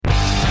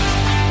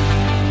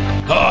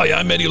Hi,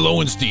 I'm Eddie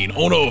Lowenstein,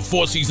 owner of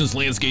Four Seasons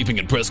Landscaping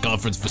and Press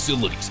Conference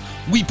Facilities.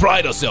 We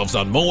pride ourselves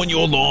on mowing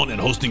your lawn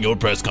and hosting your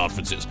press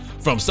conferences.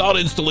 From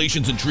solid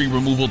installations and tree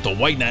removal to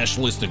white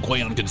nationalist and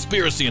Quayon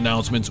conspiracy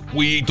announcements,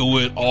 we do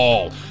it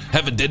all.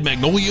 Have a dead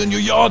magnolia in your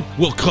yard?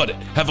 We'll cut it.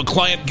 Have a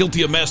client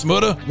guilty of mass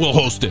murder? We'll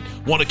host it.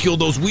 Want to kill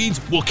those weeds?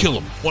 We'll kill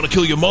them. Want to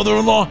kill your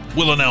mother-in-law?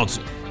 We'll announce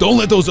it. Don't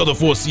let those other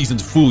Four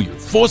Seasons fool you.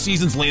 Four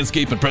Seasons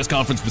Landscape and Press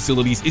Conference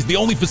Facilities is the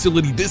only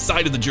facility this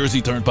side of the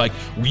Jersey Turnpike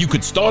where you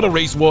could start a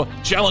race war,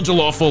 challenge a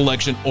lawful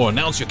election, or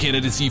announce your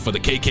candidacy for the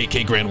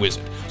KKK Grand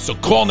Wizard. So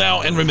call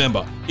now and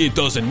remember, it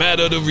doesn't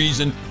matter the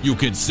reason, you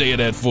can say it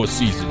at Four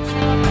Seasons.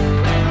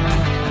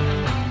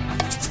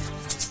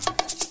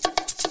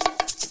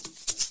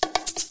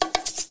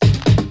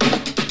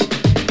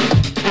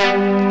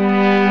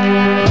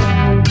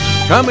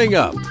 Coming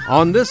up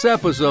on this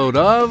episode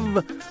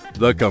of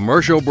The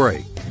Commercial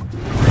Break.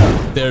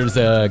 There's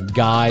a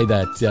guy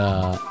that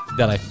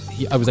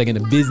I was like in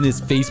a business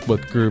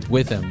Facebook group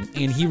with him,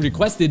 and he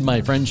requested my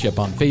friendship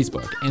on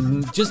Facebook.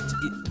 And just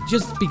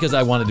because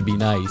I wanted to be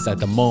nice at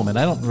the moment,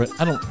 I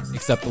don't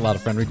accept a lot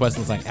of friend requests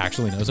unless I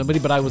actually know somebody.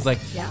 But I was like,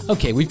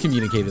 okay, we've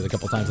communicated a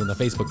couple times on the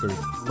Facebook group.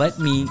 Let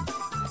me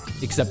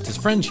accept his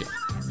friendship.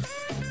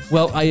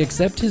 Well, I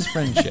accept his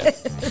friendship.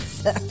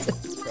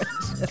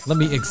 Let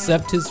me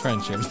accept his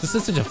friendship. This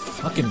is such a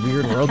fucking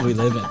weird world we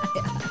live in.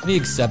 Let me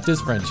accept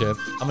his friendship.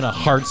 I'm going to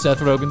heart Seth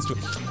Rogen's tweet.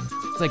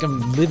 It's like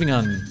I'm living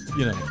on,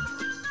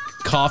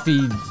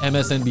 coffee,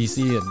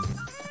 MSNBC, and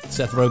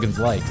Seth Rogen's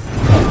likes.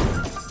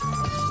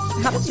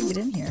 How did you get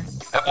in here?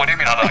 What do you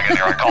mean how did I get in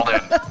here? I called in.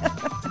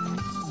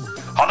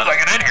 How did I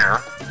get in here?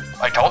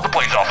 I told the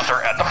police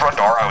officer at the front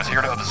door I was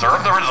here to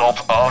observe the results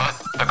of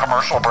the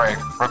commercial break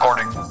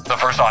recording the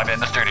first time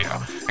in the studio.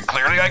 And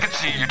clearly I could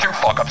see you two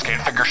fuck-ups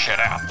can't figure shit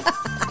out.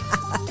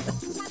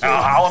 Now,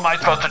 how am I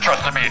supposed to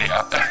trust the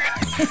media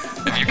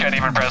if you can't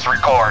even press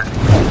record?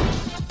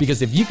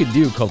 Because if you could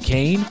do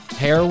cocaine,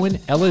 heroin,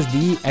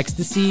 LSD,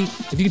 ecstasy,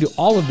 if you could do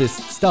all of this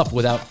stuff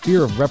without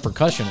fear of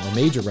repercussion or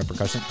major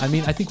repercussion, I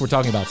think we're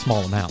talking about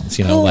small amounts,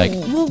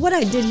 Well, what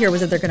I did here was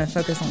that they're going to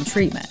focus on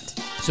treatment.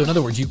 So in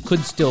other words, you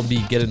could still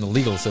get in the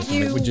legal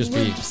system. It would just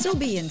be still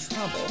be in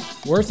trouble.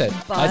 Worth it.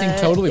 I think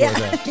totally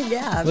worth it.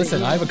 Yeah.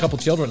 Listen, I have a couple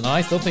children, and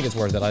I still think it's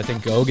worth it. I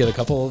think go get a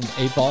couple of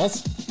 8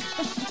 balls,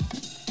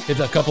 hit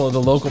a couple of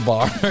the local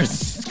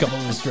bars, a couple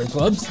of the strip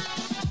clubs.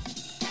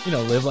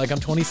 Live like I'm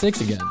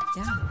 26 again.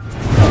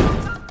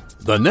 Yeah.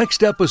 The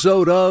next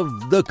episode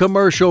of The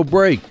Commercial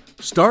Break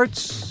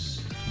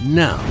starts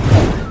now.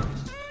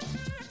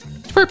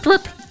 Twerp,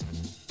 twerp.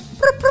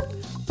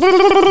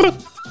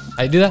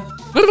 I do that?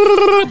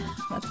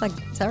 That's like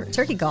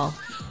turkey call.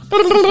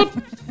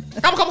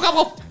 Gobble, gobble,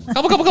 gobble.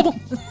 Gobble, gobble, gobble.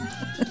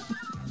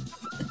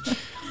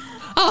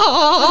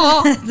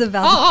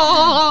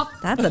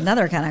 That's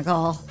another kind of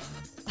call.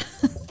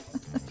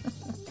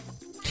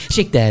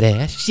 Shake that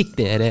ass. Shake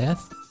that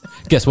ass.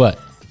 Guess what?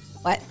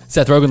 What?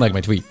 Seth Rogen liked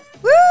my tweet.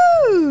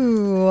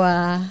 Woo!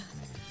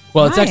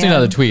 Well, it's actually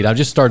not a tweet. I've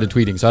just started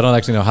tweeting, so I don't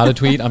actually know how to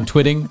tweet. I'm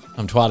twitting.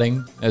 I'm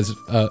twatting. As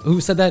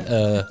who said that?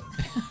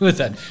 Who was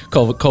that?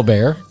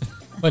 Colbert,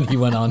 when he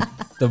went on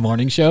the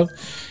morning show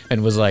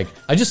and was like,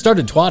 I just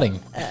started twatting.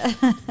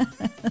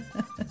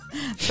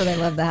 So they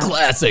love that.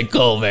 Classic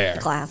Colbert.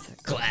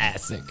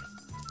 Classic.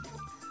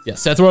 Yeah,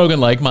 Seth Rogen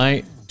liked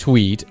my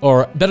tweet,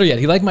 or better yet,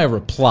 he liked my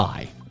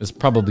reply. It's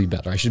probably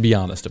better. I should be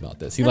honest about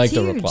this. He liked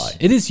the reply.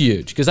 It is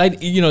huge because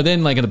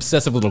then like an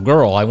obsessive little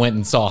girl, I went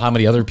and saw how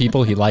many other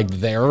people he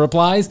liked their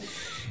replies,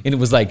 and it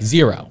was like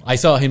 0. I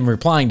saw him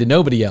replying to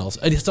nobody else.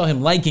 I saw him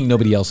liking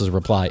nobody else's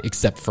reply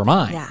except for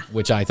mine,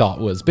 which I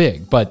thought was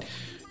big. But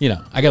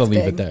I got to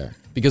leave it there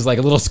because like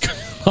a little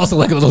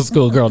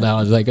school girl now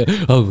is like,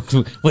 oh,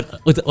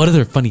 what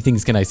other funny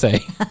things can I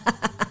say?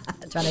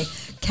 Trying to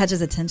catch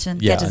his attention,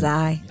 catch his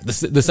eye.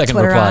 The second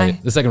Twitter reply, eye.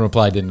 the second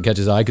reply didn't catch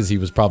his eye because he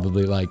was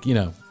probably like,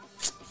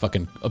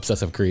 fucking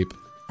obsessive creep.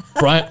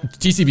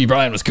 TCB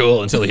Brian was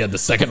cool until he had the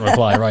second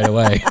reply right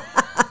away.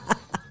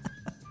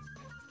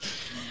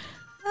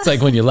 It's like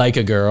when you like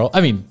a girl.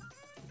 I mean,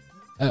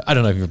 I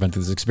don't know if you've ever been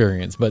through this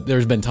experience, but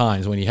there's been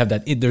times when you have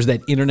there's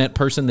that internet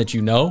person that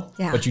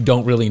but you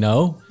don't really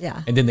know.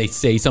 Yeah. And then they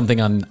say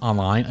something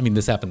online. I mean,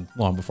 this happened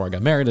long before I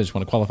got married. I just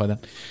want to qualify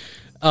that.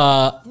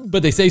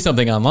 But they say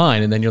something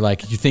online, and then you're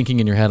thinking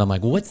in your head, I'm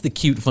like, what's the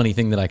cute, funny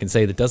thing that I can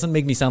say that doesn't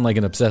make me sound like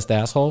an obsessed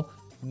asshole,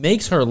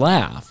 makes her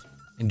laugh,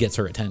 and gets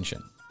her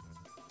attention?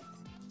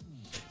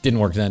 Didn't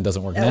work then,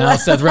 doesn't work now.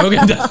 Seth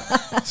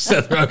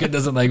Rogen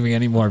doesn't like me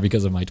anymore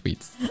because of my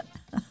tweets.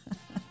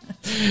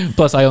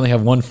 Plus, I only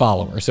have 1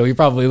 follower, so he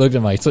probably looked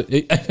at my...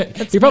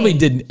 he probably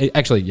didn't...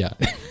 Actually, yeah.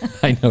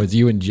 I know, it's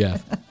you and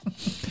Jeff.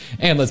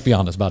 And let's be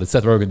honest about it.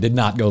 Seth Rogen did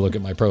not go look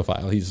at my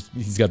profile. He's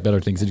got better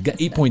things. He's got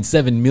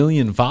 8.7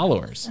 million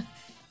followers.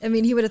 I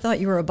mean, he would have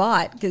thought you were a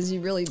bot because you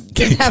really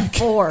did have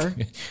 4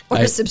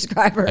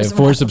 subscribers. I have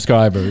 4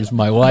 subscribers.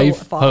 My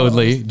wife,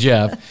 Hoadley,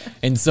 Jeff,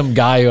 and some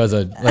guy who has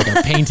a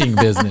painting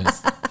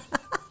business.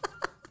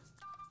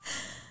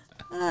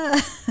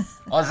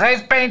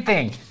 Jose's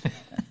painting.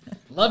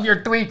 Love your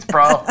tweets,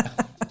 bro.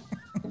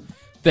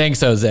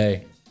 Thanks,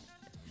 Jose.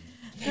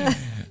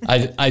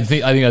 I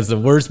think that's the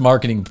worst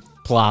marketing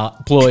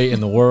ploy in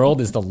the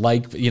world is to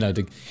like, I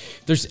got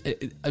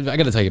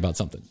to tell you about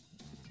something.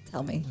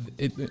 Tell me.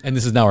 And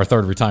this is now our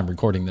third time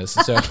recording this,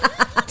 so I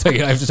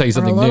have to tell you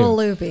something We're a little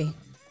new. loopy.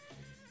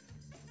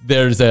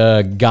 There's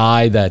a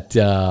guy that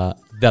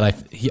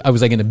I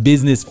was like in a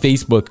business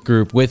Facebook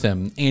group with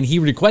him, and he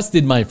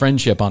requested my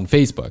friendship on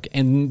Facebook.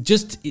 And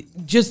just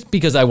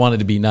because I wanted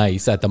to be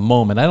nice at the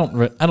moment,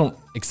 I don't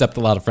accept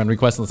a lot of friend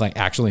requests unless I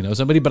actually know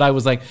somebody. But I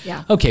was like,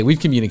 Yeah. Okay, we've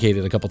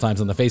communicated a couple times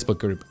on the Facebook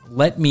group.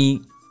 Let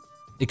me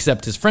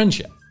accept his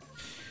friendship.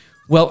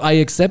 Well, I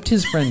accept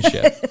his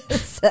friendship.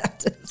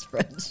 Accept his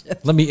friendship.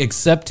 Let me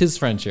accept his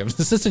friendship.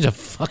 This is such a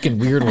fucking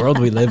weird world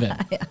we live in.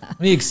 Let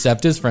me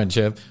accept his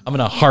friendship. I'm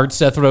going to heart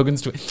Seth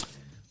Rogen's tweet.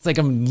 It's like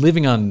I'm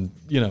living on,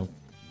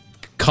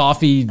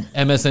 coffee,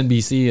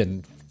 MSNBC,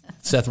 and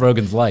Seth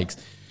Rogen's likes.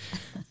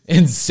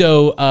 And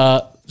so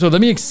let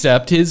me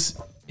accept his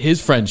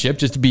friendship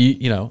just to be,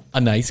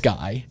 a nice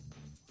guy.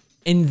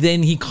 And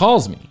then he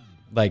calls me.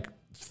 Like,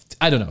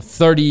 I don't know,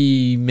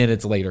 30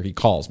 minutes later, he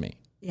calls me.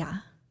 Yeah.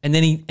 And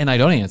then I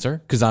don't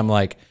answer because I'm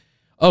like,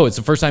 oh, it's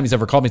the first time he's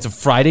ever called me. It's a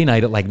Friday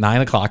night at like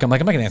 9 o'clock. I'm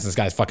like, I'm not going to answer this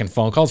guy's fucking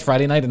phone calls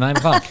Friday night at 9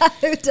 o'clock.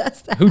 Who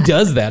does that? Who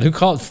does that? Who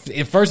calls?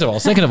 First of all,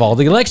 second of all,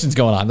 the election's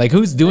going on. Like,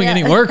 who's doing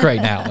any work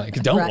right now? Like,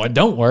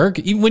 don't work.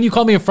 Even when you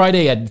called me a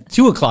Friday at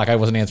 2 o'clock, I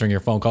wasn't answering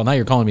your phone call. Now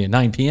you're calling me at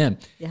 9 p.m.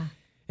 Yeah.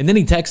 And then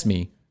he texts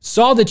me,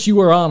 saw that you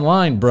were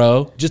online,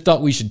 bro. Just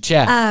thought we should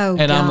chat. Oh,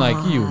 and I'm like,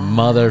 you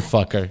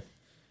motherfucker.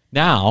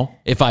 Now,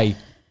 if I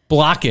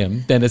block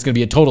him, then it's going to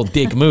be a total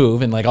dick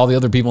move. And like all the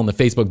other people in the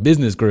Facebook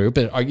business group,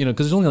 because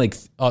there's only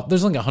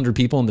 100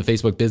 people in the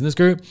Facebook business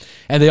group,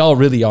 and they all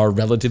really are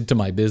relative to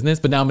my business.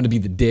 But now I'm going to be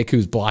the dick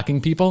who's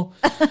blocking people.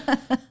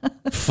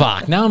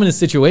 Fuck. Now I'm in a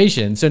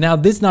situation. So now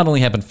this not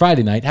only happened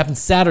Friday night, happened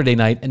Saturday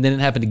night, and then it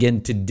happened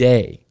again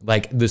today.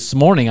 Like this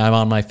morning, I'm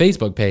on my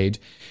Facebook page,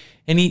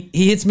 and he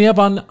hits me up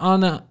on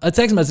a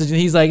text message, and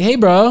he's like, "Hey,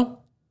 bro,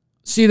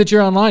 see that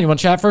you're online. You want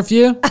to chat for a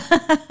few?"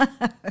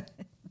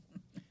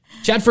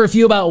 Chat for a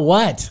few about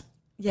what?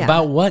 Yeah.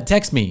 About what?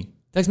 Text me.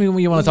 Text me what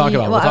you want to talk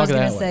about. Well, We'll I was talk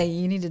going that to way. say,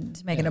 you need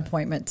to make an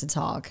appointment to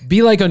talk.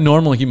 Be like a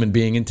normal human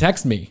being and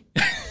text me.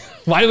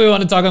 Why do we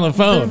want to talk on the The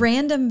phone?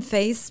 random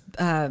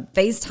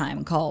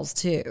FaceTime calls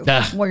too,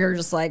 Ah. where you're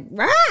just like,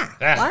 why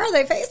are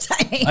they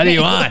FaceTiming? What do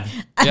you want?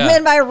 I'm Yeah.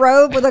 in my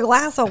robe with a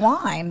glass of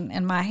wine,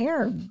 and my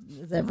hair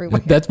is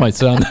everywhere. That's my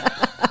son.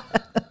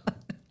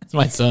 That's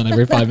my son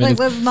every 5 Like, minutes.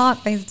 let's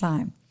not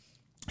FaceTime.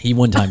 He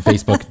one time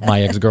Facebooked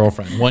my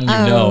ex-girlfriend, one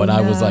and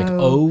I was like,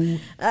 oh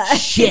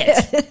shit.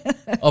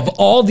 Of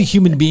all the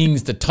human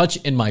beings to touch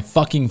in my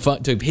fucking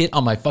to hit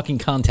on my fucking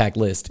contact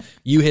list,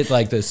 you hit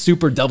like the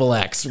super double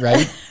X,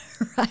 right?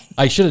 Right.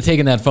 I should have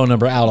taken that phone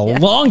number out a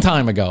long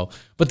time ago.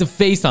 But the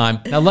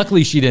FaceTime, now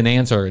luckily she didn't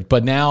answer it,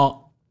 but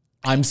now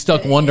I'm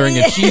stuck wondering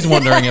if she's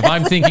wondering if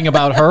I'm thinking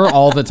about her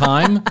all the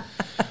time.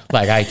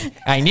 Like,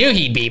 I knew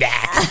he'd be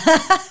back.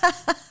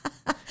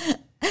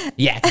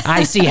 Yeah,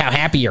 I see how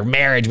happy your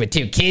marriage with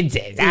 2 kids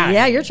is.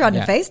 Yeah, you're trying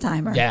to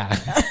FaceTime her. Yeah.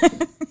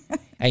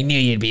 I knew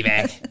you'd be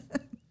back.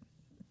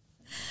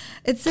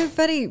 It's so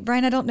funny,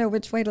 Brian. I don't know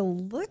which way to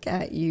look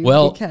at you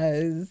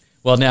because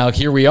Well, now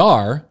here we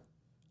are.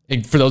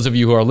 And for those of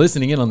you who are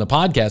listening in on the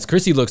podcast,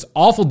 Chrissy looks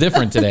awful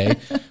different today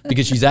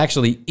because she's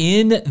actually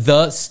in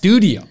the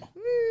studio.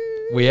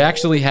 We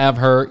actually have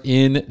her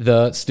in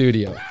the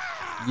studio.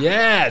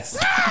 Yes.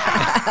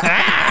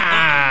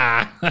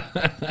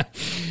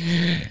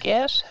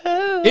 Guess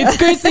who? It's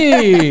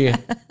Chrissy.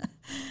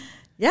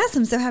 yes,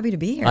 I'm so happy to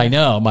be here. I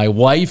know. My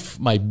wife,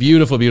 my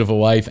beautiful, beautiful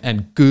wife,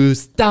 and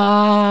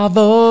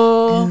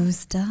Gustavo.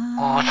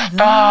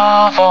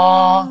 Gustavo.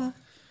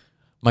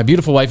 My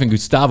beautiful wife and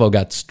Gustavo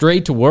got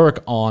straight to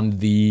work on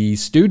the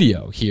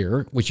studio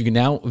here, which you can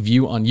now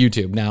view on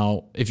YouTube.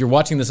 Now, if you're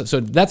watching this, so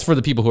that's for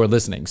the people who are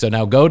listening. So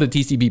now go to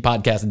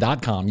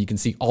tcbpodcast.com. You can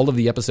see all of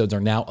the episodes are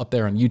now up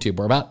there on YouTube.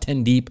 We're about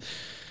 10 deep.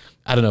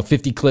 I don't know,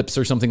 50 clips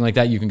or something like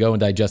that. You can go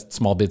and digest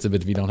small bits of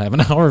it if you don't have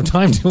an hour of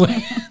time to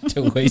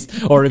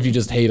waste, or if you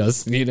just hate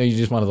us, you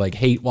just want to like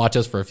hate watch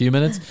us for a few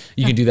minutes.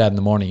 You can do that in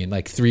the morning in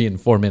like 3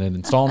 and 4 minute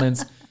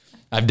installments.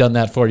 I've done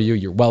that for you.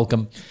 You're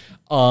welcome.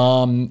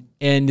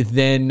 And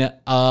then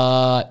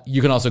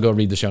you can also go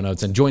read the show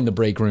notes and join the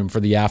break room for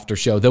the after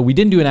show. Though we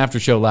didn't do an after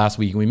show last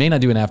week, and we may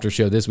not do an after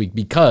show this week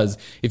because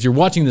if you're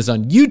watching this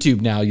on YouTube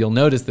now, you'll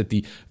notice that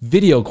the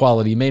video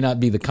quality may not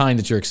be the kind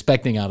that you're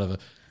expecting out of a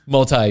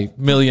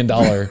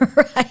multi-million-dollar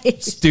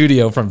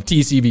studio from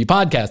TCB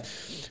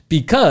Podcast,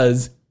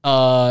 because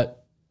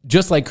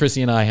just like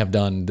Chrissy and I have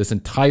done this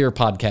entire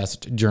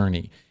podcast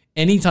journey,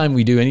 anytime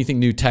we do anything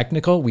new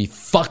technical, we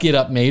fuck it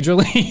up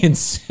majorly. And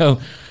so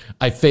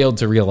I failed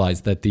to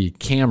realize that the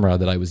camera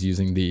that I was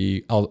using,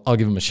 I'll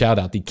give him a shout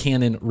out, the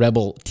Canon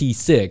Rebel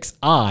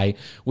T6i,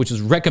 which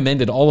is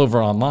recommended all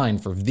over online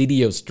for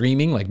video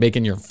streaming, like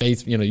making your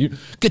face, you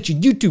get your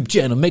YouTube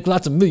channel, make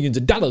lots of millions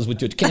of dollars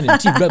with your Canon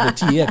Rebel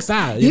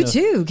TXi. You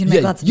too can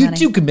make lots of money. money.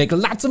 You too can make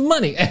lots of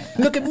money.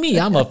 Look at me,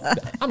 I'm a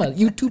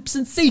YouTube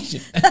sensation.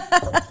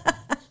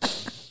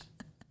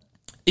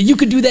 And you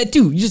could do that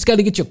too. You just got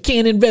to get your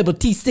Canon Rebel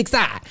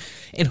T6i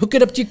and hook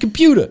it up to your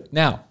computer.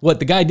 Now, what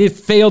the guy did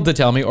fail to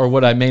tell me, or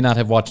what I may not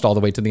have watched all the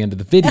way to the end of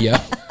the video,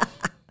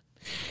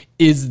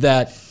 is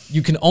that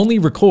you can only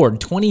record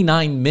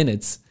 29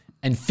 minutes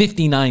and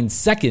 59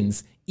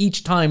 seconds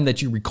each time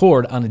that you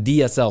record on a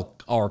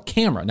DSLR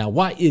camera. Now,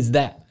 why is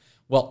that?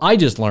 Well, I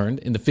just learned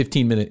in the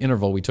 15-minute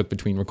interval we took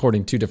between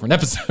recording 2 different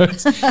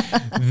episodes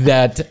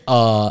that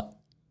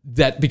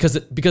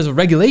because of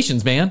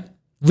regulations, man.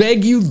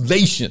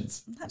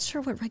 Regulations. I'm not sure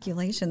what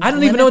regulations. I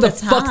don't even know what the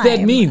fuck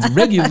that means.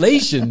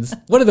 Regulations?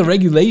 What are the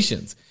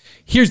regulations?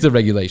 Here's the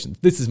regulations.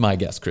 This is my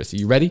guess, Chrissy.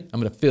 You ready? I'm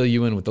going to fill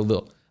you in with I'm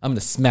going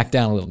to smack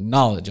down a little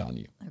knowledge on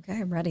you.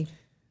 Okay, I'm ready.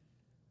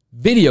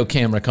 Video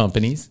camera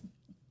companies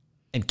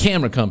and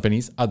camera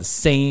companies are the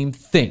same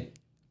thing,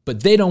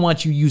 but they don't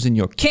want you using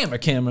your camera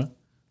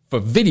for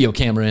video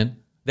camera in.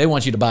 They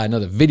want you to buy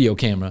another video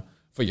camera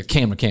for your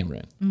camera in.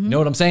 Mm-hmm. You know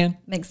what I'm saying?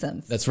 Makes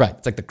sense. That's right.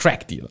 It's like the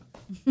crack dealer.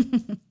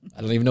 I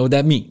don't even know what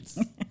that means,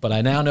 but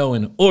I now know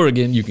in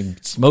Oregon you can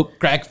smoke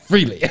crack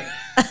freely.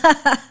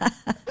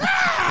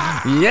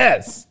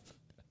 Yes.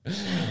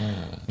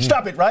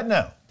 Stop it right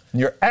now.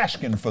 You're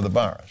asking for the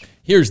virus.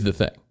 Here's the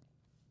thing.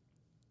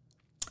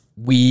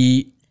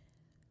 We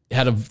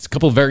had a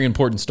couple of very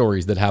important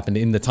stories that happened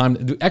in the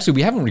time. Actually,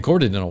 we haven't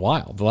recorded in a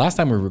while. The last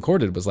time we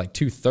recorded was like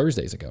 2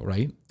 Thursdays ago,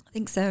 right? I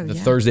think so, The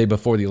Thursday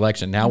before the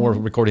election. Now we're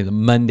recording the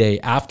Monday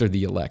after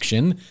the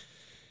election.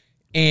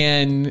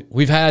 And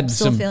we've had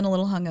Still feeling a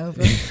little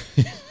hungover.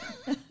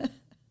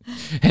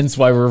 Hence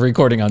why we're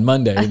recording on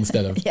Monday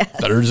instead of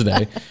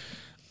Thursday.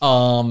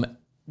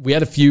 We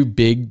had a few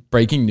big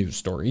breaking news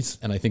stories,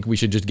 and I think we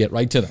should just get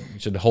right to them. We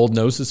should hold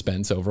no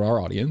suspense over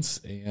our audience,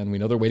 and we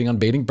know they're waiting on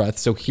bated breath,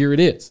 so here it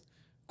is.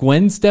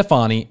 Gwen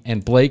Stefani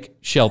and Blake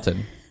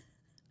Shelton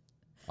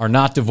are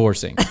not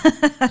divorcing.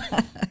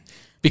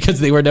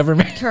 Because they were never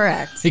married.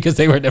 Correct. Because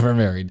they were never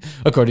married,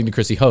 according to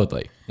Chrissy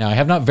Hoadley. Now, I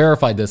have not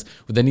verified this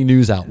with any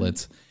news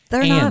outlets.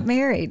 They're not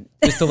married.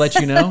 Just to let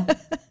you know,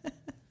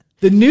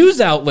 the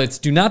news outlets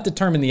do not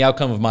determine the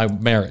outcome of my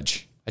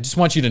marriage. I just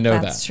want you to know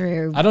that. That's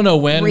true. I don't know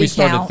when we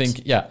started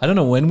thinking. Yeah, I don't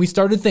know when we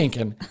started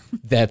thinking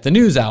that the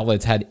news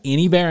outlets had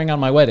any bearing on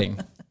my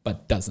wedding,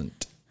 but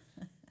doesn't.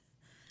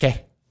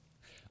 Okay.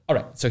 All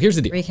right. So here's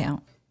the deal.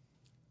 Recount.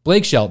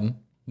 Blake Shelton,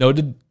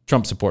 noted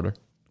Trump supporter.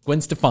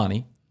 Gwen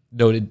Stefani,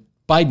 noted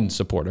Biden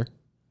supporter.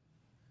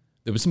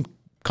 There was some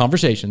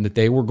conversation that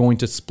they were going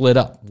to split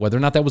up. Whether or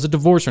not that was a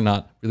divorce or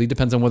not really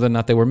depends on whether or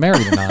not they were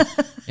married or not.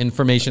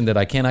 Information that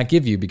I cannot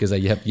give you because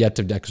I have yet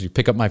to actually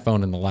pick up my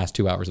phone in the last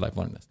 2 hours that I've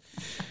learned this.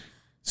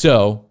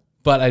 So,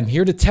 but I'm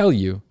here to tell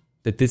you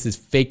that this is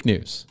fake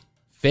news.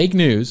 Fake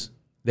news.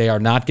 They are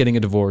not getting a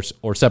divorce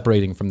or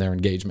separating from their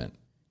engagement.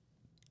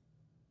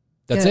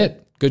 That's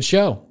it. Good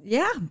show.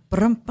 Yeah.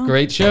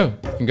 Great show.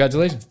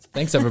 Congratulations.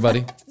 Thanks,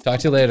 everybody.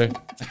 Talk to you later.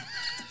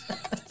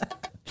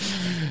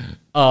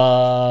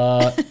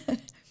 I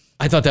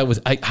thought that was.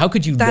 How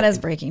could you? That is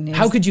breaking news.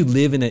 How could you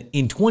live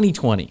in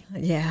 2020?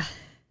 Yeah.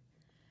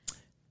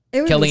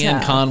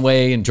 Kellyanne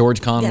Conway and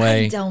George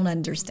Conway. Yeah, I don't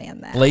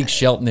understand that. Blake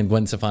Shelton and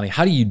Gwen Stefani.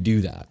 How do you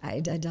do that? I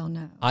don't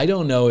know. I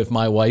don't know if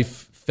my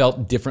wife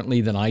felt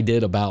differently than I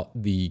did about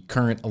the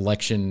current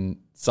election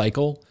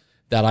cycle,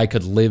 that I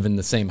could live in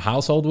the same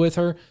household with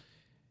her.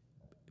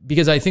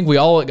 Because I think we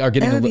all are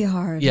getting. That would be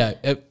hard. Yeah.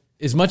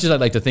 As much as I'd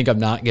like to think I'm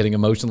not getting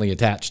emotionally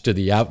attached to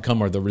the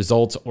outcome or the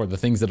results or the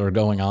things that are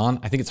going on,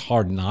 I think it's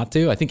hard not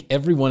to. I think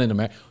everyone in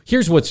America.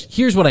 Here's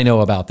what I know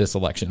about this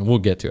election, and we'll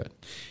get to it.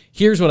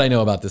 Here's what I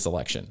know about this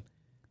election.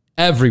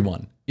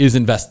 Everyone is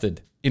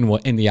invested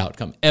in the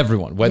outcome.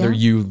 Everyone, whether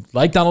you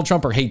like Donald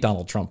Trump or hate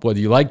Donald Trump, whether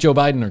you like Joe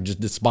Biden or just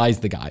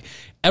despise the guy,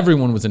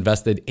 everyone was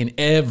invested and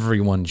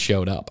everyone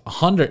showed up.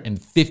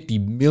 150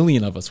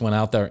 million of us went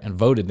out there and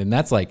voted, and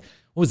that's like.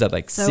 What was that,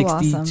 like so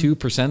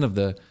 62% awesome. of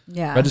the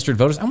registered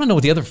voters? I want to know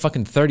what the other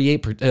fucking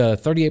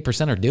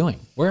 38% are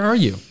doing. Where are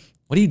you?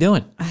 What are you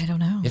doing? I don't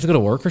know. You have to go to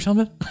work or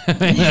something?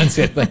 That's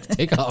it, like,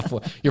 take off.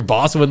 Your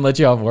boss wouldn't let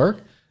you off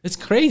work? It's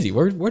crazy.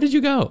 Where did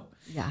you go?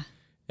 Yeah.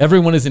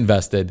 Everyone is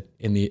invested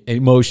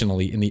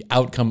emotionally in the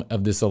outcome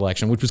of this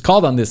election, which was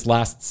called on this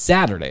last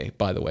Saturday,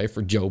 by the way,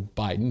 for Joe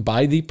Biden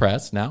by the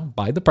press. Now,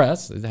 by the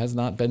press. It has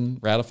not been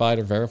ratified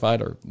or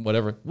verified or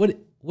whatever.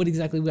 What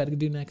exactly we got to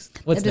do next?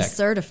 What's next?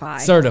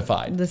 Certified.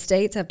 Certified. The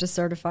states have to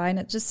certify, and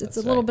it's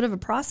a little bit of a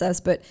process,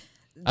 but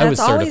that's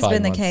always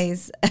been the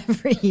case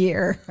every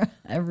year,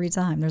 every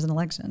time there's an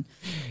election.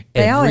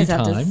 They always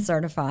have to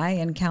certify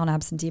and count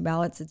absentee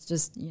ballots. It's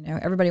just,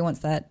 everybody wants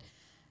that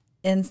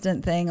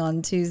instant thing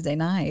on Tuesday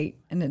night,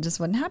 and it just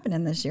wasn't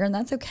happening this year, and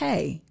that's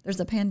okay. There's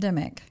a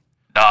pandemic.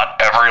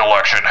 Not every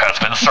election has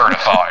been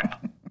certified.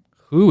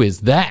 Who is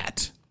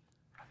that?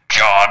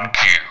 John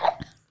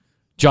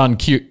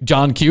Q.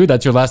 John Q.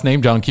 That's your last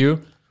name, John Q.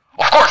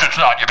 Of course it's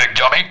not, you big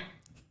dummy.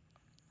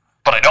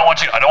 But I don't want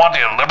the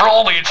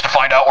liberal elites to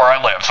find out where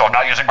I live, so I'm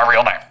not using my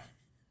real name.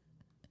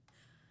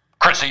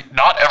 Chrissy,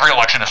 not every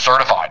election is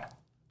certified.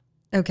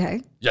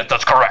 Okay. Yet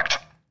that's correct.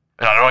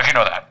 And I don't know if you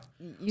know that.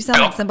 You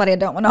sound like somebody I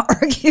don't want to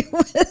argue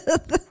with.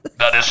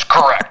 That is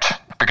correct,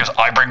 because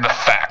I bring the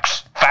facts.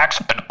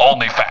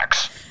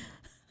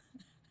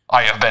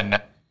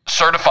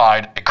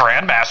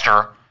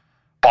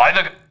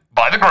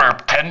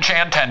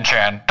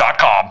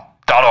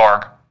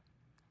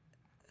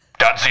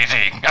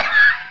 me.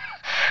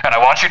 And I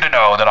want you to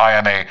know that I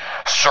am a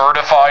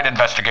certified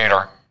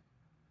investigator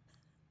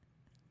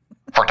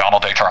for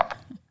Donald J. Trump.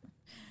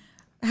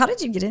 How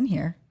did you get in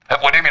here?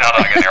 What do you mean, how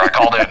did I get here? I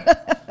called in.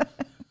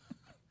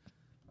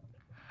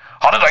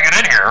 How did I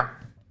get in here?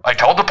 I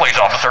told the police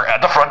officer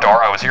at the front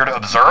door I was here to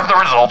observe the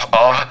results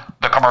of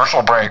the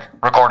commercial break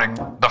recording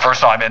the first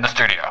time in the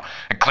studio.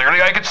 And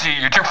clearly I could see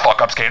you two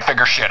fuck-ups can't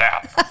figure shit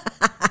out.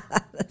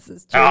 This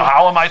is true. Now,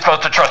 how am I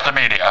supposed to trust the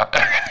media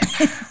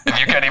if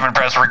you can't even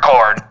press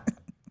record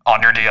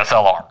on your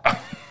DSLR?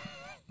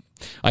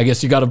 I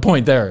guess you got a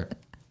point there.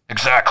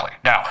 Exactly.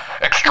 Now,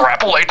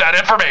 extrapolate that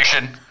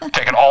information,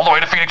 take it all the way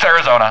to Phoenix,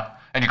 Arizona,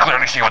 and you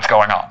clearly see what's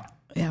going on.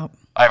 Yeah.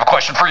 I have a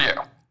question for you.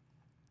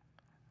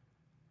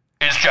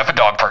 Is Jeff a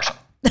dog person?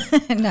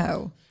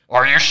 No.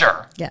 Are you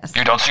sure? Yes.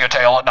 You don't see a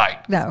tail at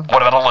night? No.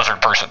 What about a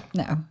lizard person?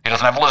 No. He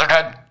doesn't have a lizard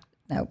head?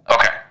 No.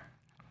 Okay.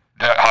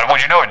 How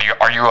would you know it?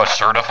 Are you a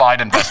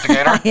certified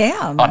investigator? I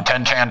am. On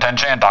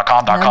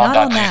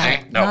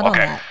 10chan.com.gc? No, not on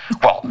okay. that.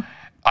 Well,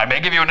 I may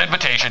give you an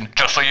invitation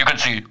just so you can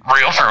see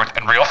real truth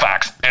and real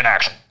facts in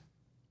action.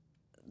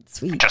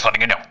 Sweet. Just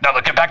letting you know. Now,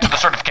 let's get back to the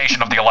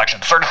certification of the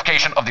election.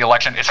 Certification of the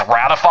election is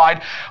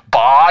ratified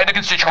by the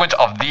constituents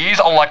of these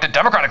elected,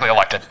 democratically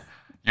elected,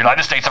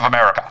 United States of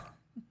America.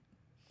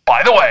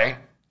 By the way,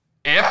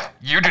 if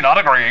you do not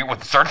agree with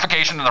the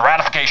certification and the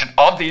ratification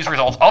of these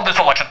results of this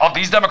election, of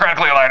these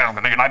democratically elected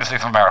in the United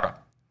States of America,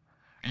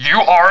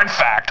 you are in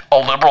fact a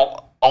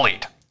liberal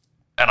elite.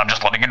 And I'm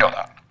just letting you know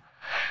that.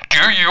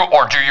 Do you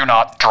or do you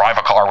not drive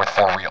a car with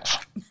four wheels?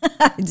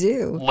 I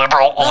do.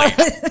 Liberal elite.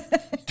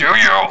 Do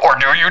you or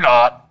do you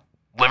not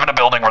live in a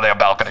building where they have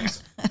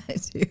balconies? I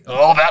do.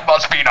 Oh, that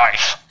must be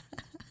nice.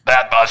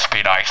 That must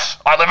be nice.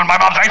 I live in my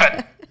mom's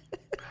basement.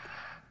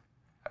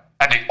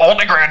 And the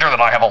only grandeur that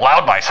I have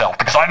allowed myself,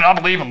 because I do not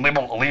believe in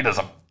liberal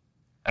elitism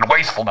and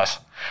wastefulness,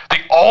 the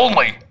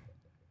only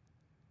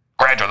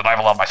grandeur that I've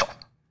allowed myself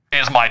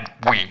is my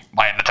Wii,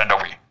 my Nintendo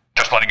Wii.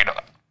 Just letting you know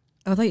that.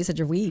 Oh, I thought you said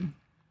your weed.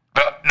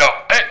 No,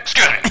 hey,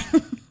 excuse me.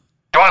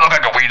 Do I look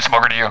like a weed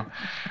smoker to you?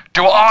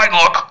 Do I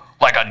look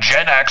like a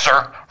Gen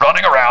Xer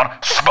running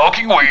around,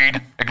 smoking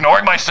weed,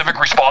 ignoring my civic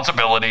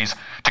responsibilities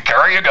to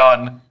carry a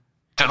gun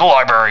to the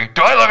library?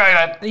 Do I look like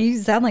that? You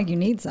sound like you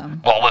need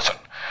some. Well, listen.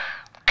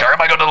 Carry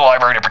my gun to the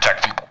library to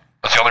protect people.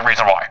 That's the only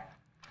reason why.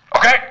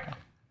 Okay?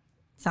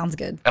 Sounds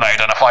good. And I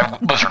identify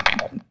lizard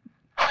people.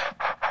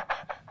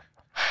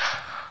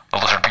 The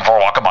lizard people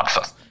walk amongst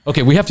us.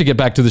 Okay, we have to get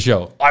back to the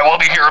show. I will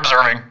be here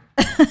observing.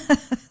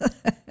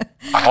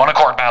 I've won a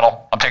court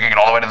battle. I'm taking it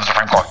all the way to the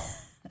Supreme Court.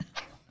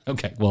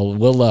 Okay, well,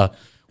 we'll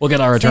get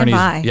our attorneys.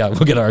 by. Yeah,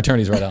 we'll get our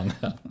attorneys right on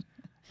that.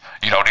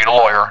 You don't need a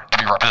lawyer to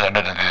be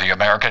represented in the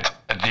Americans,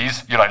 in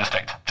these United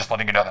States. Just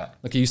letting you know that.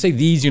 Okay, you say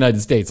these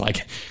United States,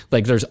 like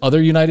there's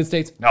other United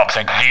States? No, I'm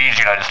saying these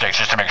United States,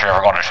 just to make sure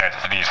everyone understands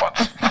it's these ones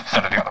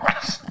instead of the other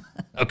ones.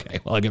 Okay,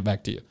 well, I'll get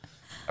back to you.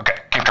 Okay,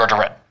 keep Georgia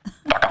red.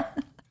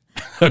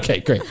 Okay,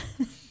 great.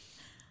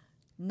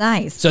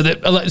 Nice. So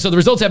the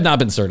results have not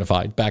been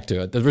certified. Back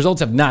to it. The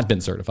results have not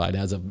been certified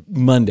as of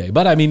Monday.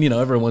 But I mean,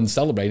 everyone's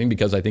celebrating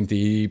because I think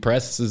the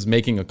press is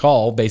making a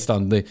call based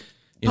on the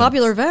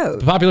popular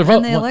vote. Popular vote.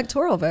 And the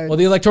electoral votes. Well,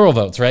 the electoral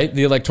votes, right?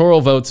 The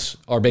electoral votes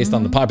are based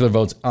on the popular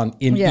votes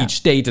in each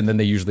state, and then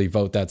they usually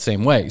vote that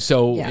same way.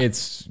 So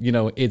it's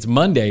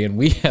Monday, and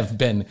we have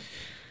been.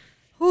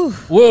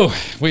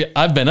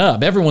 I've been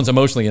up. Everyone's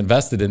emotionally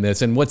invested in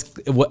this, and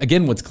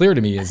what's clear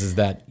to me is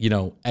that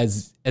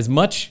as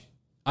much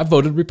I've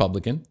voted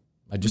Republican.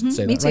 I just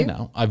say that right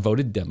now. I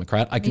voted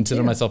Democrat. I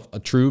consider myself a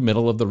true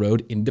middle of the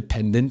road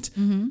independent,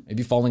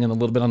 maybe falling in a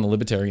little bit on the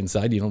libertarian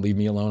side. You don't leave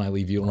me alone. I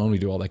leave you alone. We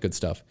do all that good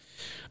stuff.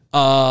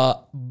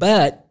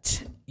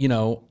 But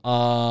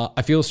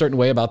I feel a certain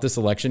way about this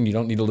election. You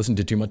don't need to listen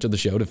to too much of the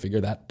show to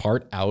figure that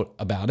part out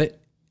about it.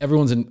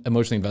 Everyone's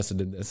emotionally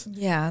invested in this.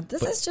 Yeah,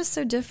 this is just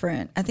so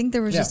different. I think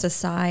there was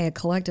just a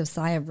collective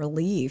sigh of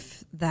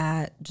relief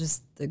that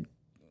just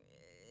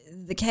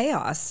the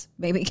chaos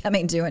may be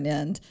coming to an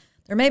end.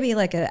 There may be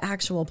like an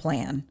actual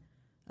plan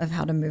of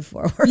how to move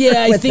forward.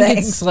 Yeah, I think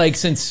things. it's like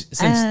since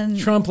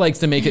Trump likes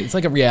to make it's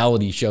like a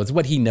reality show. It's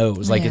what he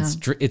knows. Like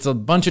it's a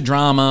bunch of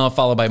drama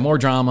followed by more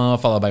drama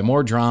followed by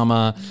more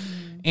drama.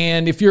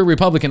 And if you're a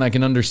Republican, I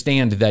can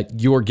understand that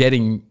you're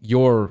getting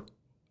your.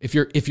 If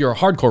you're a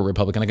hardcore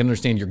Republican, I can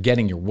understand you're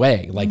getting your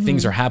way. Like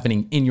things are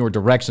happening in your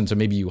direction, so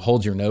maybe you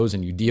hold your nose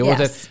and you deal with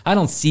it. I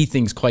don't see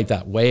things quite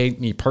that way.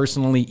 Me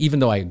personally, even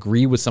though I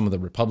agree with some of the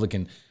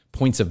Republican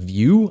points of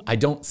view, I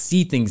don't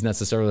see things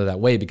necessarily that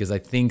way because I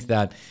think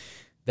that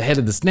the head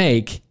of the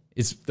snake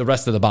is the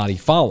rest of the body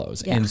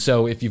follows. Yeah. And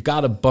so if you've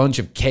got a bunch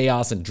of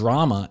chaos and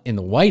drama in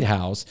the White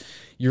House,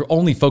 you're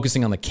only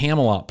focusing on the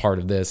Camelot part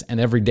of this, and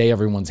every day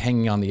everyone's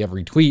hanging on the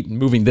every tweet and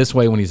moving this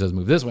way when he says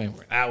move this way, and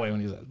that way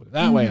when he says move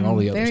that way, and all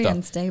the other stuff. Very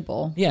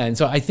unstable. Yeah, and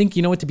so I think,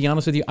 to be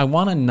honest with you, I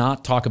want to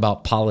not talk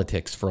about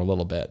politics for a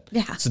little bit.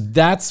 Yeah. So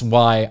that's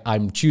why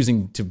I'm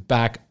choosing to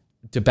back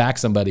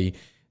somebody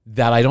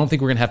that I don't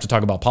think we're going to have to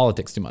talk about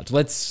politics too much.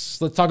 Let's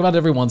talk about it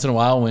every once in a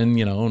while when,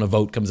 when a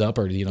vote comes up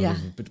or,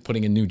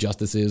 putting in new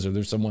justices or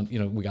there's someone,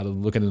 we got to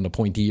look at an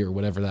appointee or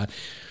whatever that.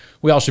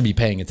 We all should be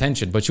paying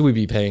attention, but should we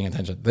be paying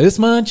attention this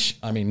much?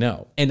 I mean,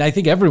 no. And I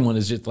think everyone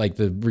is just like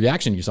the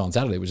reaction you saw on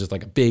Saturday was just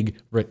like a big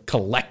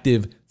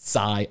collective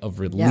sigh of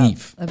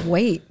relief. Yeah, of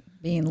weight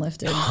being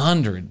lifted.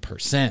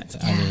 100%.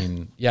 Yeah. I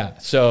mean, yeah.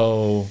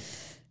 So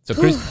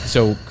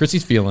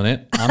Chrissy's feeling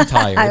it. I'm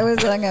tired. I was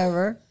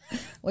hungover.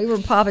 We were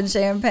popping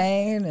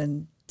champagne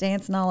and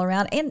dancing all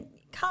around. And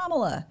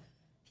Kamala,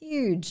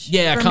 huge.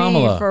 Yeah, for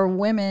Kamala. Me, for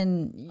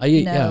women,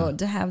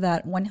 to have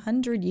that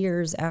 100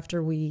 years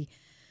after we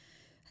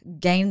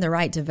gained the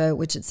right to vote,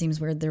 which it seems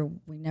weird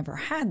we never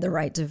had the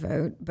right to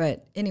vote.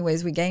 But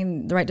anyways, we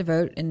gained the right to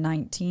vote in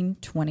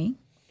 1920.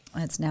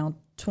 It's now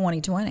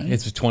 2020.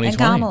 It's 2020.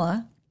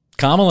 And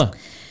Kamala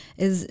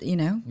is,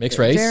 mixed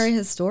race, very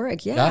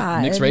historic.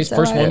 Yeah, mixed race, so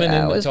first woman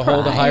to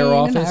hold a higher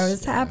office. I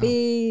was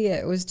happy.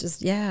 It was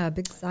just a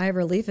big sigh of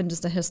relief and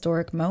just a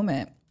historic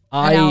moment.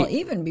 And I'll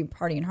even be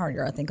partying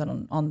harder, I think,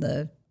 on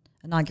the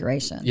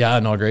inauguration. Yeah,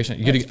 inauguration.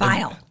 It's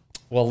final.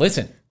 Well,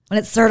 listen. When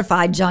it's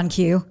certified, John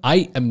Q.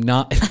 I am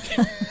not.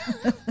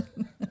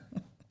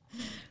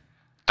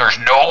 There's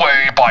no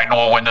way Biden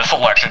will win this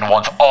election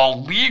once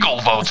all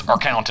legal votes are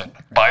counted.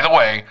 By the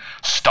way,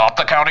 stop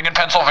the counting in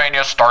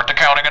Pennsylvania, start the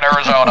counting in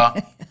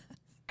Arizona.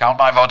 Count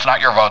my votes,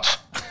 not your votes.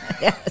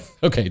 Yes.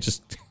 Okay,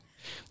 just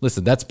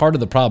listen, that's part of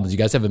the problem. You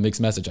guys have a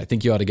mixed message. I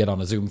think you ought to get on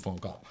a Zoom phone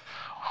call.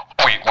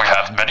 We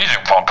have many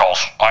Zoom phone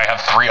calls. I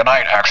have 3 a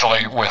night,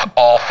 actually, with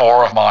all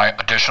 4 of my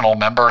additional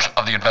members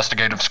of the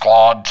investigative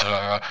squad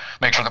to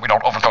make sure that we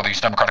don't overthrow these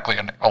democratically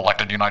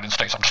elected United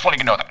States. I'm just letting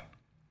you know that.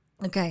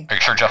 Okay.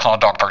 Make sure Jeff's not a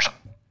dog person.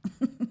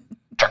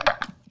 Check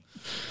back.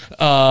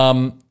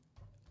 I'm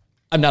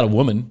not a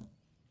woman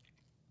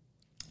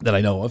that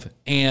I know of,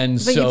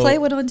 and but you play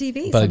one on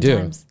TV but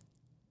sometimes.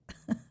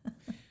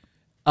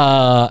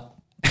 I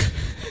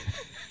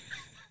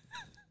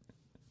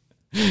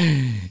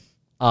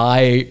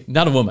do.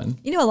 Not a woman.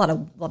 You know a lot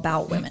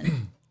about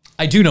women.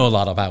 I do know a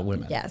lot about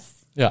women.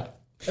 Yes. Yeah.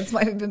 That's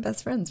why we've been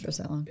best friends for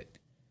so long.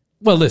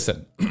 Well,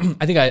 listen,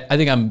 I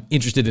think I'm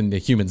interested in the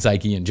human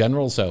psyche in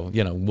general. So,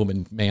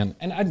 woman, man,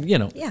 and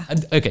yeah.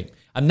 Okay.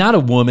 I'm not a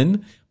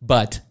woman,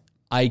 but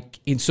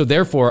so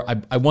therefore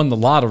I won the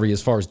lottery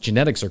as far as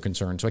genetics are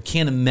concerned. So I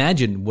can't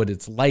imagine what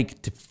it's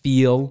like to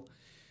feel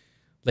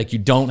like you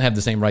don't have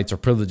the same rights or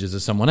privileges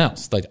as someone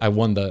else. Like I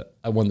won the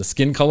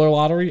skin color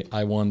lottery.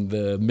 I won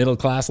the middle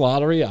class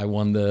lottery. I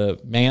won the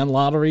man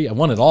lottery. I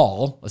won it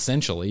all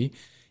essentially.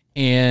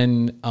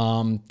 And,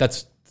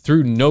 that's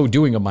through no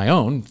doing of my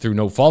own, through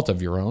no fault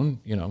of your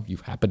own. You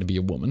happen to be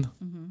a woman.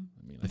 Mm-hmm.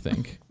 I mean, I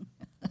think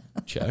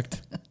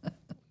checked.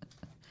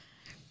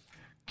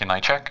 Can I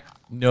check?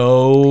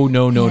 No,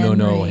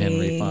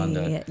 Henry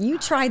Fonda. You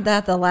tried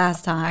that the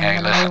last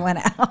time when we went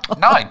out.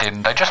 No, I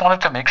didn't. I just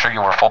wanted to make sure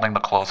you were folding the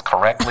clothes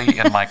correctly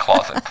in my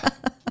closet.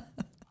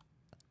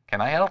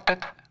 Can I help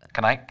it?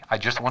 I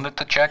just wanted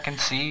to check and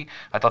see.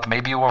 I thought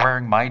maybe you were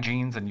wearing my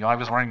jeans and I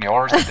was wearing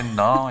yours. I didn't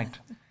know. I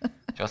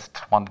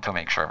just wanted to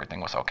make sure everything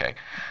was okay.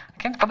 I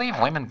can't believe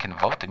women can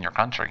vote in your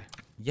country.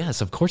 Yes,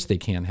 of course they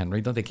can,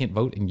 Henry. They can't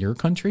vote in your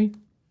country?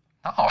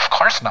 No, of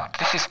course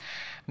not.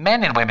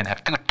 Men and women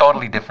have 2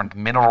 totally different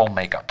mineral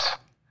makeups.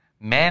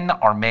 Men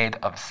are made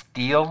of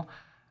steel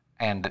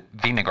and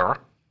vinegar,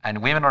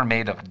 and women are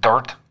made of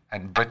dirt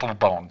and brittle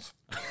bones.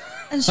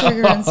 And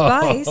sugar and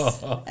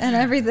spice and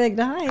everything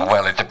nice.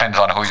 Well, it depends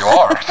on who you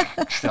are.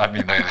 I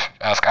mean,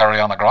 ask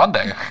Ariana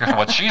Grande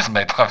what she's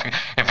made of.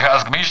 If you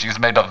ask me, she's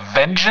made of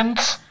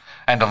vengeance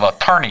and of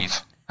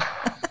attorneys.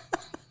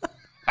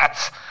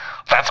 That's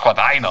what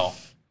I know.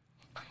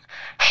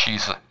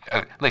 She's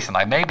listen.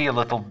 I may be a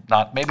little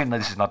not. Maybe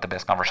this is not the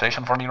best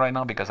conversation for me right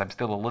now because I'm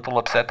still a little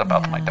upset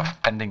about my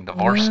pending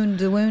divorce.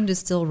 The wound is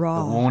still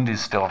raw. The wound is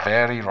still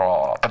very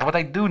raw. But what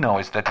I do know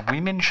is that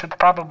women should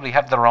probably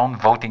have their own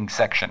voting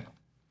section.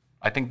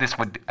 I think this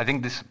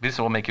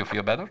will make you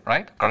feel better,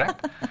 right?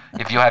 Correct?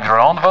 If you have your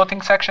own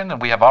voting section and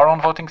we have our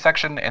own voting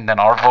section, and then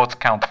our votes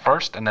count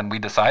first, and then we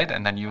decide,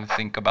 and then you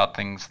think about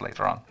things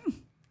later on.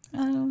 I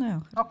don't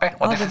know. Okay.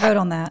 Well, I'll have to vote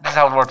on that. This is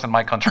how it works in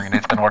my country, and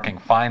it's been working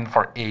fine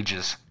for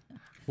ages.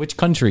 Which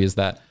country is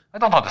that? I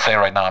don't know what to say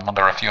right now. I'm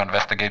under a few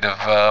investigative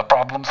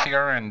problems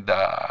here, and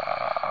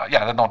I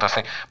don't know what to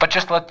say. But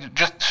just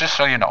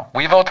so you know,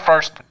 we vote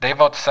first, they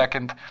vote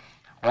second.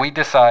 We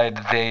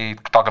decide, they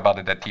talk about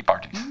it at tea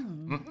parties.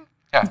 Mm-hmm.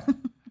 Yeah.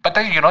 But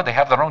they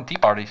have their own tea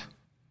parties.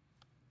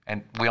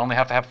 And we only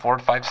have to have 4 or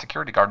 5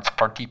 security guards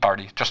per tea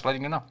party, just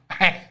letting you know.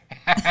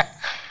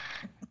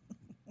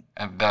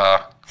 And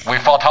we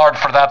fought hard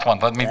for that one,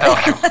 let me tell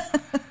you.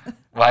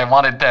 I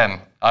wanted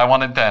 10.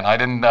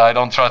 I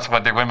don't trust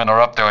what the women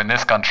are up to in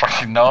this country.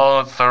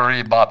 No,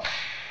 sorry, Bob.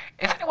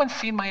 Has anyone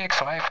seen my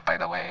ex-wife, by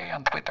the way,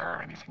 on Twitter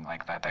or anything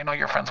like that? I know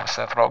you're friends with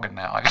Seth Rogen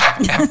now.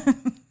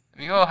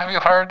 Have you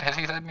heard? Has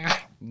he said anything?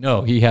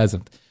 No, he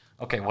hasn't.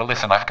 Okay, well,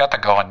 listen, I've got to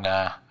go and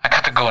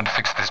have to go and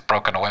fix this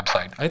broken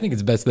website. I think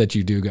it's best that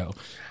you do go.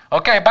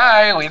 Okay,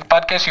 bye. We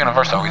Podcast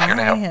Universe always here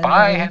to help.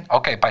 Bye.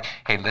 Okay, bye.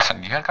 Hey,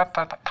 listen, you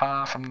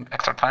got some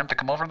extra time to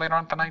come over later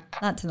on tonight?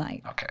 Not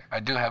tonight. Okay, I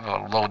do have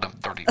a load of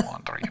dirty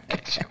laundry in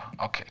case you.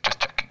 Okay, just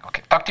checking.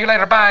 Okay, talk to you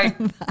later. Bye.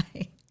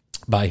 Bye.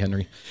 Bye,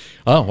 Henry.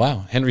 Oh,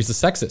 wow. Henry's a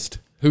sexist.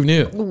 Who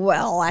knew?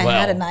 Well, I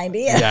had an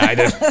idea.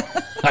 Yeah,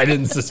 I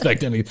didn't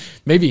suspect any.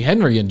 Maybe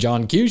Henry and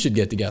John Q should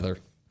get together.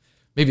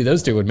 Maybe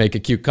those two would make a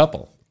cute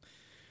couple.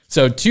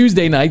 So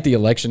Tuesday, the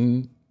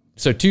election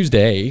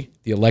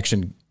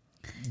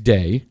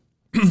day.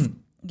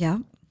 Yeah.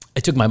 I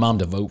took my mom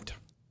to vote.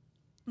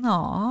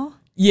 Aw.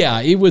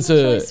 Yeah, it was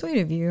really sweet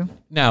of you.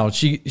 Now,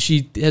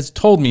 she has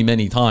told me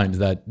many times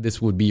that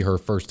this would be her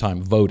first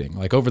time voting.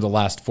 Like over the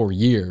last 4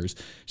 years,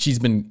 she's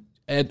been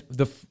at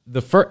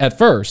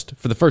first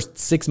for the first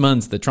 6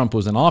 months that Trump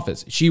was in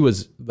office, she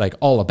was like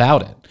all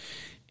about it.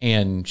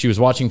 And she was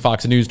watching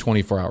Fox News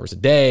 24 hours a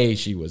day.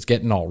 She was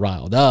getting all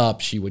riled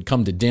up. She would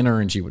come to dinner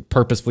and she would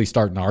purposefully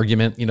start an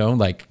argument,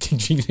 like,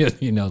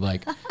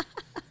 like,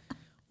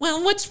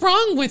 well, what's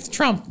wrong with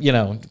Trump?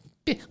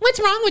 What's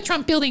wrong with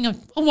Trump building a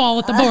wall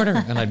at the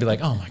border? And I'd be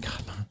like, oh my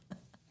God, Mom.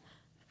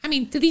 I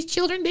mean, do these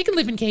children, they can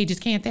live in cages,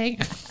 can't they?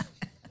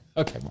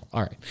 Okay, well,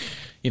 all right.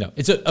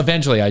 It's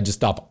eventually I just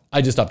stop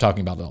talking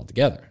about it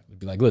altogether. I'd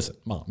be like, listen,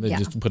 Mom,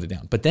 just put it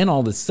down. But then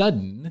all of a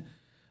sudden,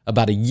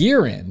 about a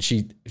year in,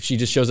 she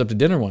just shows up to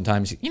dinner one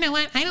time. You know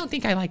what? I don't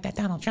think I like that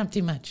Donald Trump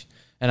too much.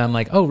 And I'm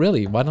like, oh,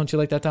 really? Why don't you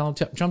like that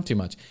Donald Trump too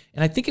much?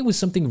 And I think it was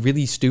something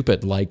really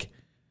stupid. Like,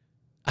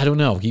 I don't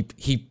know.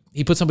 He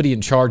put somebody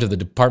in charge of the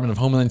Department of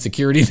Homeland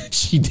Security that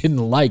she didn't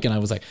like. And I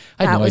was like,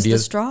 I had no idea. That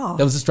was the straw.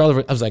 That was the straw.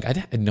 I was like,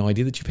 I had no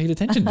idea that you paid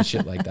attention to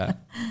shit like that.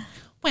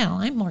 Well,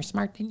 I'm more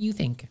smart than you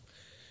think.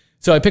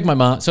 So I picked my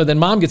mom. So then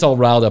Mom gets all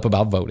riled up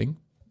about voting.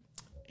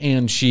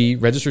 And she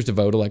registers to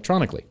vote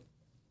electronically.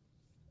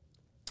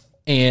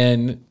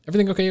 And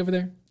everything okay over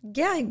there?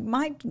 Yeah,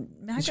 my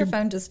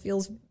microphone just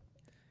feels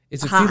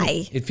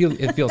high. It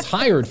feels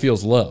high or it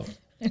feels low?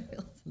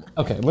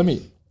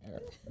 Okay,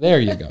 there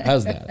you go.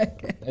 How's that?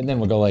 Okay. And then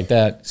we'll go like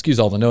that. Excuse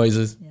all the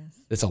noises.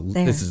 Yes.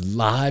 This is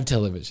live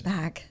television.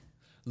 Back.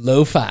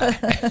 Lo-fi.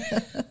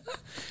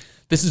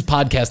 This is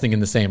podcasting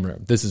in the same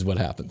room. This is what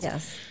happens.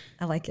 Yes.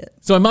 I like it.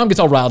 So my mom gets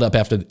all riled up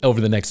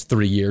over the next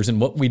 3 years, and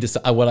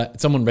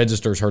someone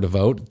registers her to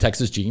vote.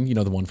 Texas Jean,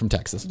 the one from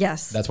Texas.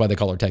 Yes, that's why they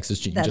call her Texas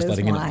Jean. That just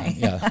letting why.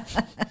 You know.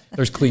 Yeah.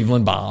 There's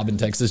Cleveland Bob and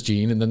Texas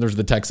Jean, and then there's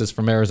the Texas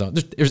from Arizona.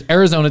 There's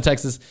Arizona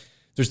Texas.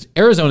 There's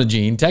Arizona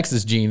Jean,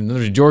 Texas Jean, and then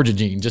there's Georgia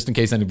Jean. Just in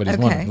case anybody's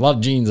wondering, a lot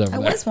of Jeans over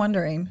there. I was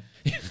wondering.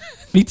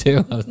 Me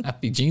too. How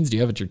many jeans do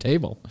you have at your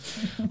table?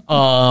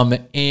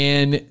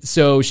 And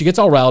so she gets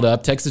all riled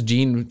up. Texas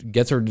Jean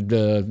gets her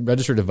to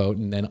register to vote.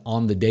 And then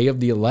on the day of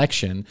the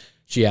election,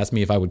 she asked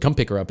me if I would come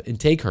pick her up and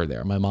take her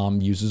there. My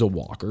mom uses a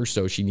walker,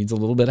 so she needs a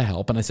little bit of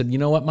help. And I said, you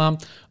know what, Mom?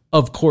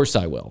 Of course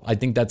I will. I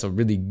think that's a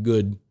really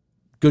good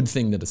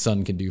thing that a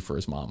son can do for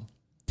his mom.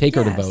 Take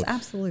her to vote.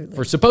 Absolutely.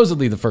 For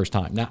supposedly the first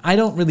time. Now, I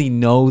don't really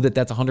know that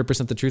that's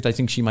 100% the truth. I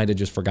think she might have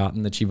just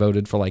forgotten that she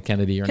voted for like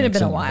Kennedy or Nixon. Could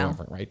have been a while. Or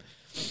whatever, right?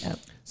 Yep.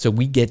 So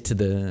we get to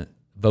the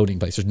voting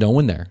place. There's no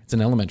one there. It's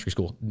an elementary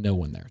school. No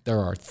one there. There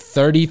are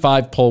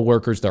 35 poll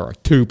workers. There are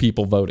 2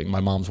 people voting. My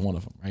mom's one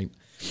of them, right?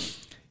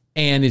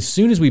 And as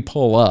soon as we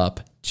pull up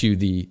to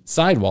the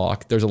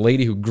sidewalk, there's a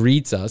lady who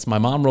greets us. My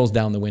mom rolls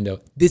down the window.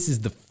 This is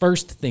the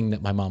first thing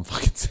that my mom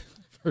says.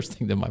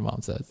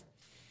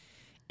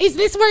 Is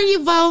this where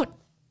you vote?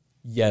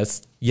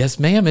 Yes. Yes,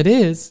 ma'am, it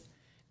is.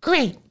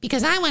 Great,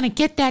 because I want to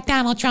get that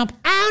Donald Trump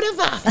out of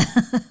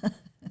office.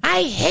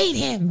 I hate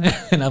him.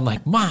 And I'm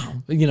like,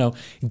 Mom,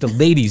 the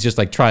lady's just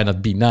like trying to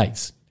be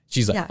nice.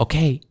 She's like,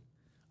 okay,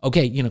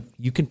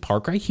 you can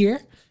park right here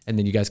and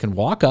then you guys can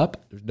walk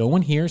up. There's no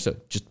one here, so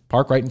just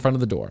park right in front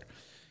of the door.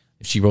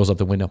 She rolls up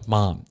the window.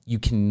 Mom, you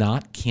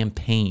cannot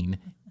campaign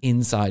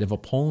inside of a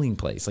polling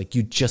place. Like,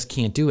 you just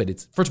can't do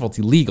it. First of all, it's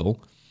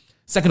illegal.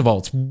 Second of all,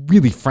 it's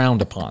really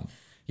frowned upon.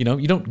 You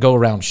don't go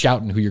around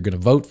shouting who you're going to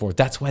vote for.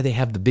 That's why they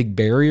have the big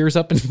barriers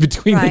up in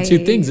between the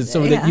two things. It's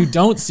so that you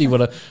don't see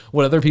what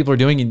other people are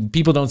doing and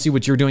people don't see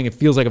what you're doing. It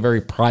feels like a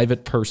very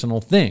private, personal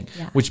thing,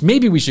 which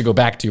maybe we should go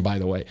back to, by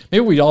the way.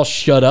 Maybe we all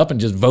shut up and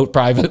just vote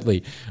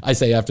privately, I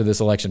say, after this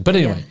election. But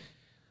anyway,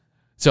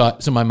 so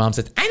my mom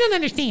says, I don't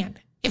understand.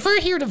 If we're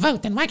here to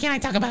vote, then why can't I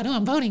talk about who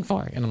I'm voting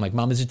for? And I'm like,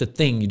 Mom, it's just a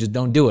thing. You just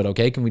don't do it,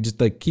 okay? Can we just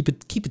keep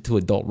it to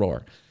adult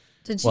roar?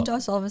 Did she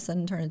just all of a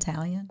sudden turn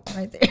Italian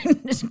right there?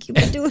 Just keep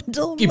it to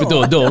adult roar. Keep it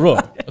to adult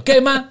roar. Okay,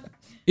 Ma?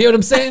 You hear what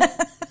I'm saying?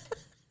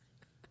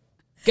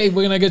 Okay,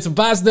 we're going to get some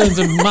pasta and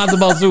some matzo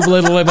ball soup a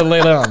little bit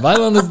later on. But I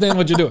don't understand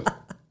what you're doing.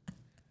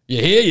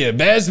 You hear? You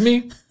embarrass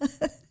me?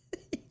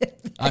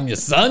 I'm your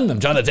son. I'm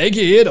trying to take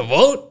you here to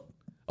vote.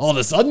 All of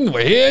a sudden,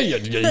 we're here.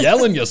 You're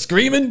yelling. You're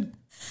screaming.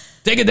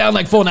 Take it down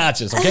like 4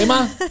 notches, okay,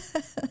 Ma?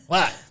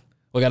 What?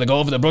 We got to go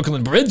over the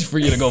Brooklyn Bridge for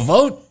you to go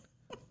vote?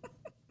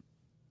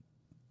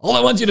 All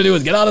I want you to do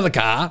is get out of the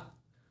car,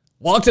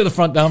 walk to the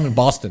front down in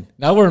Boston.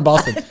 Now we're in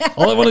Boston.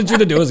 All I wanted you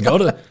to do is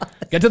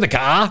get to the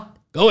car,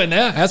 go in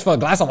there, ask for a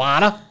glass of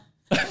water.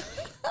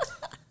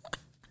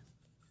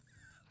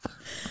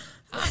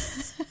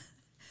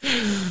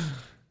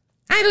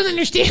 don't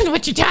understand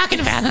what you're talking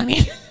about,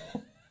 honey.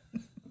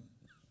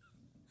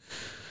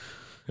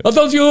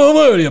 Don't you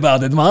worry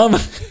about it, Mom.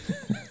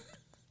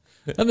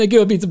 I'll make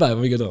you a pizza pie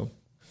when we get home.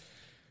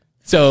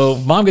 So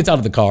Mom gets out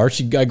of the car.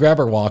 I grab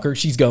her walker.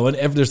 She's going.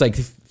 There's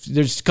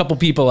a couple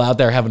people out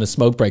there having a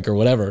smoke break or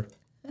whatever.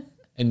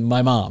 And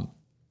my mom.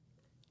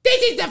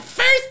 This is the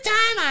first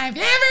time I've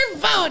ever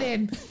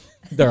voted.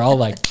 They're all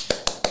like,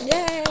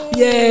 yay.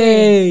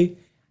 Yay.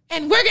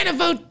 And we're going to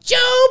vote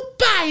Joe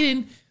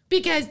Biden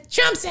because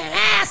Trump's an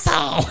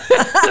asshole.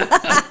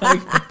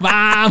 Like,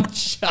 Mom,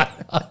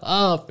 shut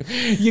up.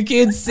 You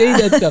can't say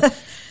that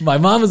stuff. My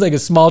mom is like a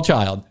small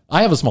child.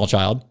 I have a small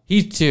child.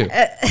 He's too.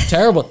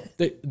 Terrible.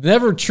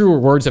 Never truer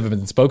words have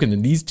been spoken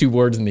than these two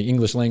words in the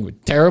English language.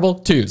 Terrible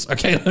twos.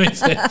 Okay, let me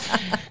say.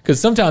 Because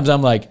sometimes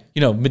I'm like,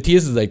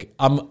 Matthias is like,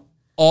 I'm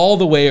all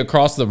the way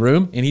across the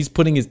room and he's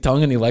putting his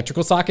tongue in the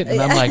electrical socket. And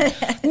I'm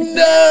like,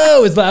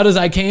 no, as loud as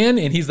I can.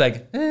 And he's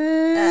like,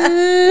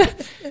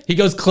 he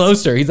goes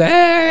closer. He's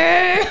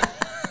like,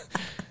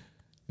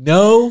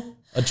 no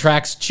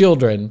attracts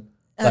children.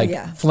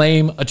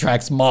 Flame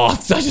attracts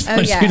moths. I just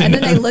want you to and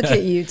then know they look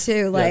at you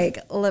too, like,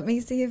 let me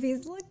see if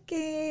he's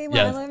looking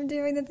while I'm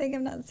doing the thing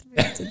I'm not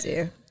supposed to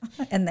do.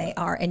 And they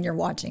are, and you're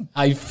watching.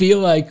 I feel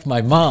like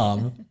my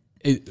mom,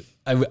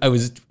 I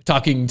was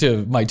talking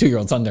to my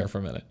 2-year-old son there for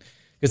a minute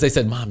because I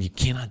said, Mom, you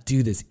cannot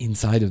do this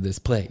inside of this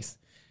place.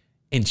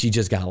 And she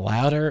just got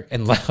louder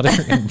and louder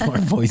and more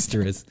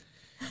boisterous.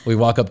 We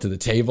walk up to the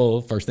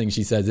table. First thing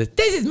she says is,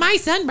 this is my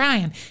son,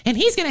 Brian, and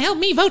he's going to help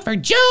me vote for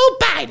Joe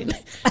Biden.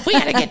 We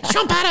got to get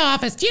Trump out of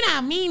office. Do you know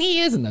how mean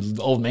he is? And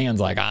the old man's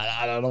like,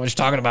 I don't know what you're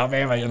talking about,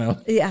 man.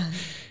 Yeah.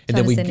 And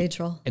then we stay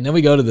neutral. And then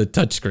we go to the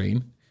touch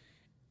screen.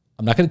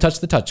 I'm not going to touch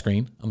the touch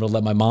screen. I'm going to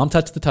let my mom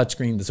touch the touch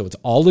screen so it's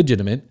all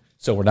legitimate.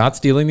 So we're not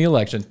stealing the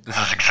election. This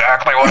is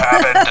exactly what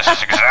happened. This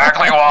is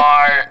exactly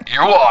why.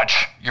 You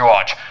watch.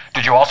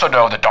 Did you also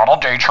know that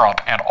Donald J.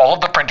 Trump and all of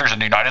the printers in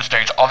the United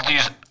States of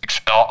these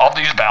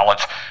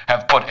ballots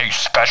have put a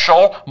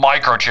special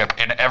microchip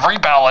in every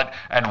ballot,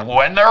 and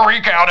when they're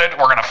recounted,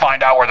 we're going to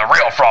find out where the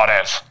real fraud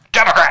is.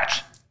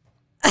 Democrats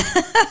and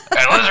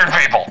lizard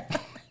people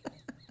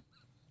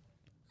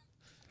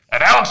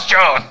and Alex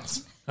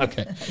Jones.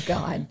 Okay. Oh,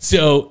 God.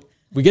 So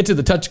we get to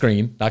the touch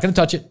screen. Not going to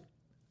touch it,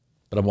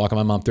 but I'm walking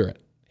my mom through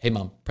it. Hey,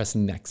 Mom, press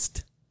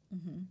next.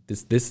 Mm-hmm.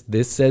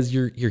 This says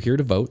you're here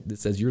to vote.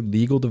 This says you're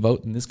legal to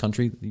vote in this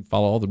country. You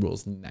follow all the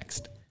rules.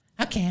 Next.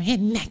 Okay, I'm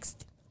hitting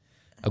next.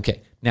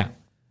 Okay, now,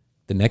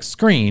 the next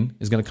screen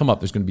is going to come up.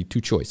 There's going to be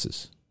 3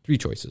 choices.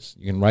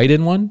 You can write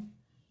in one,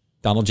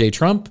 Donald J.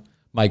 Trump,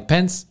 Mike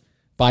Pence,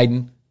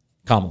 Biden,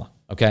 Kamala,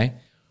 okay?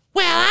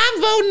 Well,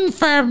 I'm voting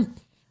for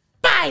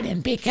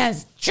Biden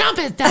because Trump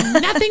has done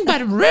nothing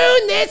but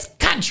ruin this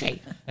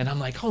country. And I'm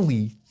like,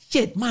 holy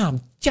shit,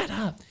 Mom, shut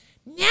up.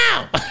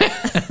 No.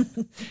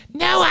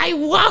 No, I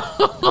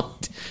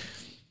won't.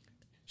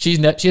 She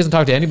hasn't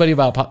talked to anybody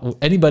about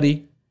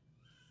anybody.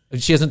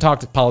 She hasn't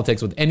talked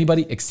politics with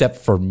anybody except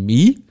for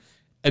me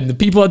and the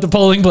people at the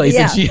polling place.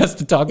 Yeah. And she has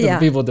to talk to the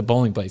people at the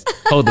polling place.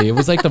 Totally. It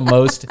was like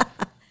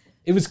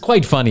it was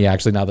quite funny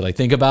actually now that I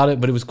think about it,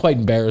 but it was quite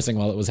embarrassing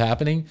while it was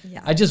happening.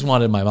 Yeah. I just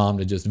wanted my mom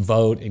to just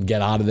vote and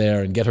get out of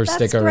there and get her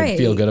sticker and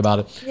feel good about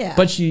it. Yeah.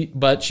 But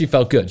she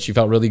felt good. She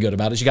felt really good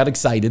about it. She got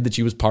excited that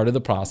she was part of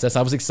the process.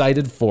 I was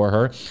excited for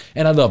her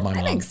and I love my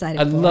mom.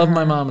 I love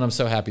my mom and I'm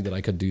so happy that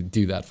I could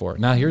do that for her.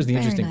 Now here's the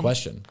interesting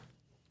question.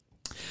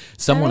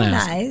 Someone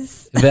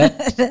asked.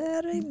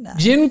 Very nice.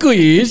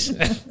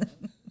 Dziękuję.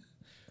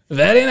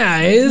 Very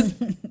nice.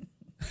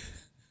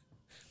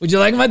 Would you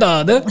like my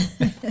daughter?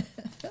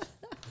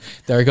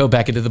 There I go,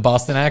 back into the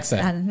Boston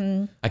accent.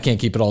 Mm-hmm. I can't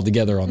keep it all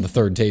together on the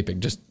 3rd taping,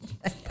 just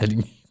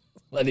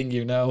letting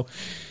you know.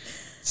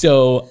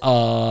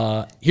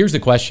 So here's the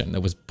question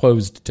that was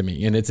posed to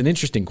me, and it's an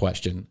interesting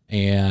question,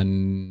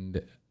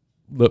 and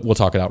we'll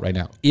talk it out right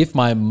now. If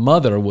my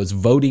mother was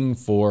voting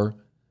for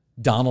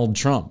Donald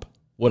Trump,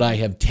 would I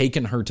have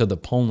taken her to the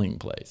polling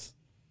place?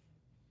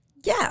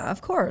 Yeah,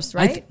 of course,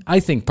 right? I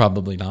think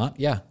probably not.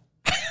 Yeah.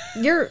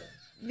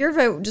 Your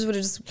vote just would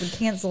have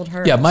canceled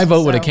her. Yeah, my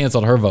vote would have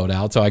canceled her vote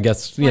out. So I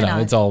guess,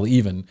 it's all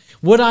even.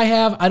 Would I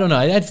have? I don't know.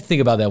 I'd have to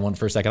think about that one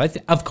for a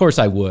second. Of course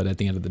I would at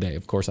the end of the day.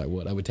 Of course I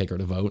would. I would take her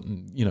to vote.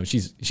 And,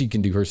 she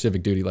can do her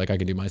civic duty like I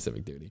can do my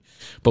civic duty.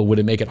 But would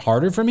it make it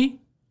harder for me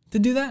to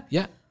do that?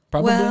 Yeah,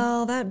 probably.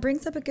 Well, that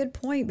brings up a good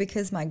point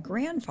because my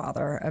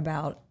grandfather,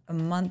 about a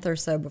month or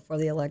so before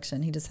the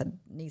election, he just had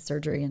knee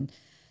surgery. And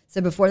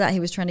so before that, he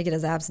was trying to get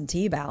his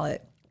absentee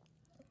ballot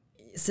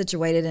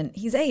situated. And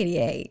he's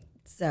 88.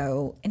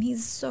 So, and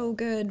he's so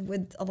good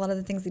with a lot of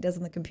the things he does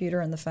on the computer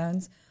and the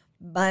phones,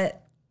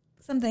 but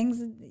some things,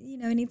 he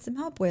needs some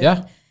help with.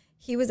 Yeah.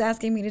 He was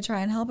asking me to try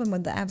and help him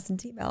with the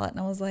absentee ballot. And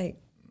I was like,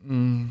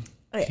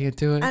 can't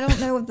do it. I don't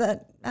know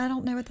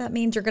what that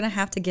means. You're going to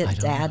have to get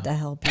Dad to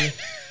help you.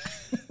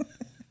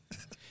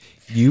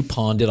 You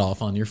pawned it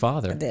off on your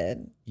father. I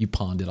did. You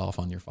pawned it off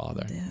on your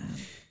father. Yeah.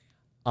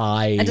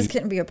 I just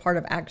couldn't be a part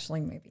of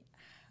actually maybe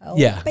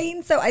helping.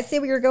 Yeah. So I see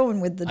where you're going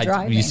with the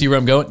driving. You see where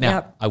I'm going?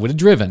 Now, I would have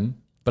driven,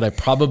 but I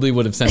probably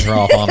would have sent her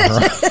off on her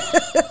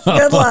own.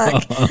 Good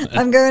luck.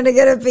 I'm going to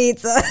get a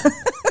pizza.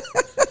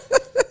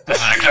 This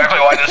is exactly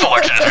why this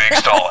election is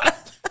being stolen.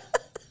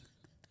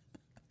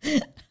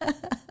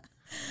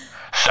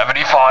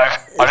 75,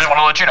 I just want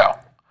to let you know,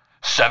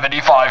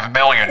 75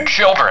 million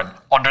children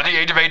under the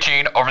age of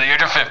 18, over the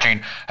age of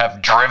 15,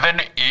 have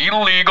driven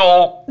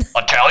illegal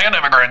Italian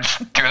immigrants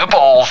to the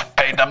polls,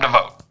 paid them to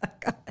vote.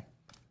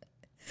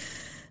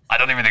 I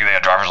don't even think they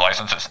had driver's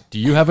licenses. Do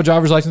you have a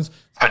driver's license?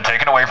 It's been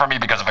taken away from me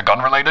because of a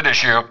gun-related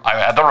issue. I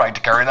had the right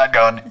to carry that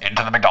gun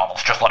into the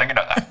McDonald's. Just letting you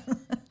know that.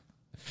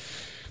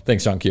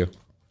 Thanks, John Q.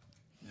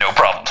 No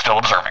problem. Still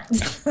observing.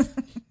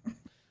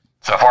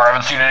 So far, I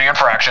haven't seen any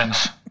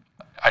infractions.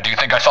 I do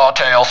think I saw a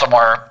tail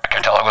somewhere. I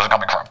can't tell who it was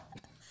coming from.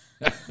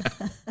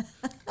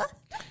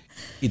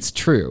 It's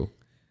true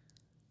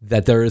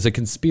that there is a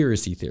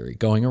conspiracy theory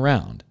going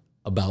around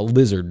about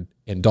lizard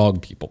and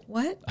dog people.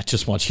 What? I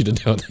just want you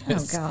to know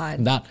this. Oh,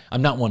 God.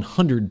 I'm not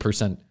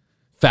 100%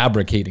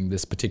 fabricating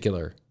this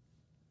particular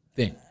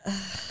thing.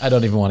 I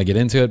don't even want to get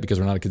into it because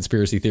we're not a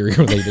conspiracy theory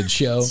related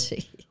show.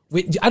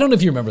 I don't know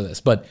if you remember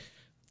this,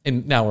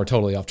 and now we're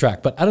totally off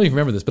track, but I don't even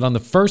remember this, but on the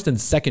first and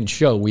second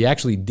show, we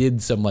actually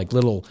did some we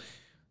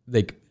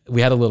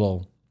had a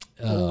little...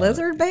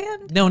 lizard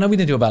band? No, we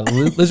didn't do about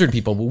lizard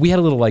people, but we had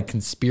a little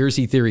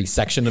conspiracy theory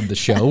section of the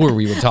show where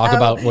we would talk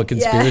about what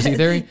conspiracy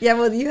theory. Yeah,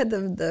 well, you had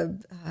the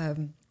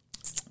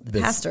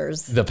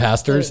pastors. The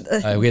pastors.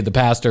 We had the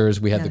pastors.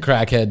 We had the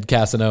crackhead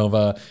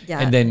Casanova. Yeah.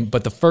 And then,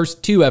 but the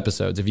first two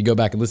episodes, if you go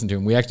back and listen to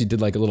them, we actually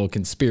did a little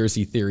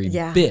conspiracy theory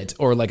bit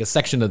or a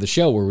section of the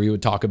show where we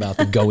would talk about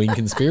the going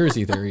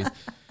conspiracy theories.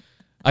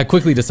 I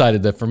quickly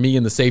decided that for me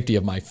and the safety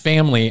of my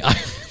family,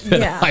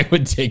 I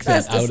would take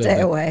that out of it. Stay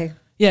away.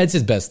 Yeah, it's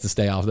just best to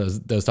stay off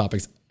those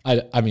topics.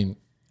 I mean,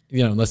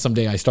 unless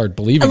someday I start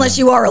believing. Unless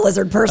you are a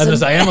lizard person.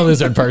 Unless I am a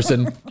lizard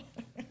person.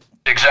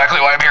 Exactly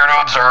why I'm here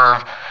to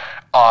observe.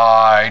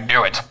 I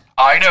knew it,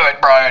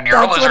 Brian. You're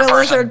a lizard person. That's what a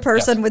lizard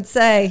person would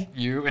say.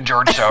 You and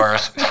George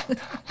Soros.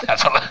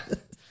 That's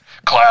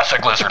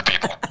classic lizard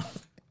people.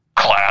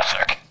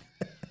 Classic.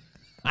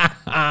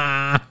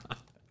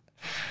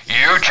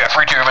 You,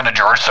 Jeffrey Toobin, and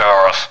George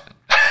Soros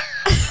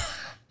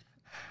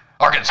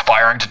are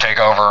conspiring to take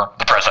over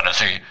the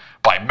presidency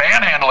by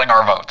manhandling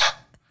our votes.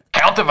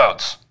 Count the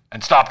votes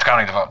and stop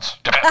counting the votes.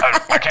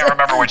 I can't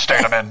remember which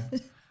state I'm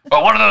in.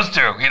 But one of those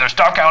two. Either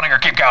stop counting or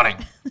keep counting.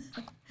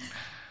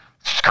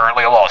 It's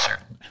currently a lawsuit.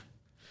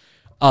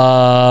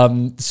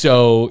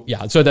 So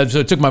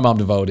it took my mom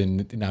to vote,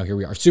 and now here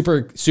we are.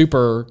 Super,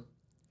 super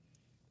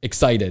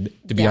excited,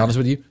 to be honest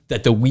with you,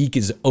 that the week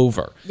is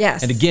over.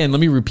 Yes. And again, let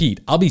me repeat,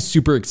 I'll be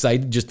super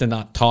excited just to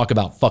not talk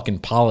about fucking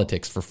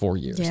politics for 4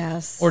 years.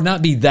 Yes. Or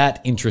not be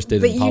that interested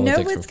in politics. But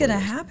you know what's going to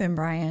happen,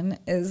 Brian,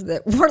 is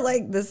that we're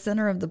like the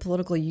center of the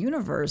political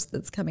universe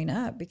that's coming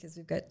up because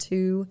we've got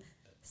 2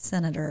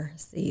 senator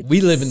seats.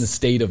 We live in the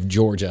state of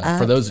Georgia.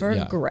 For those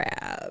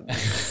grabs.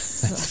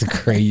 That's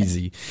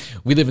crazy.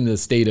 We live in the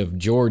state of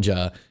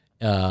Georgia.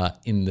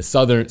 In the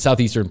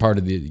southeastern part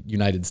of the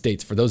United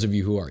States. For those of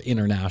you who are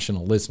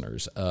international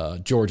listeners,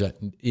 Georgia,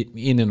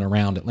 in and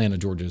around Atlanta,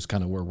 Georgia is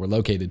kind of where we're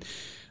located.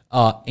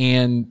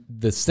 And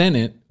the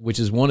Senate, which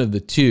is one of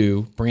the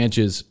 2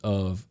 branches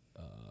of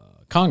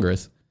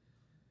Congress,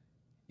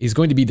 is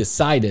going to be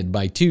decided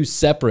by 2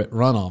 separate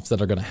runoffs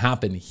that are going to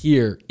happen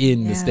here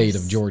in the state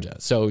of Georgia.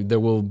 So there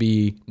will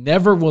be,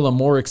 never will a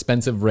more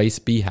expensive race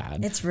be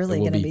had. It's really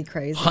going to be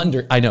crazy.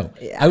 I know.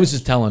 Yeah. I was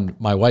just telling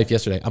my wife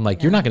yesterday, I'm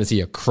like, you're not going to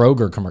see a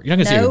Kroger commercial. You're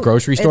not going to see a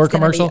grocery store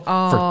commercial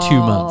for 2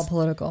 months.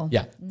 Political.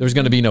 Yeah. There's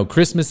going to be no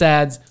Christmas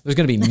ads. There's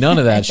going to be none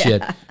of that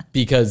shit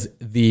because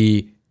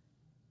the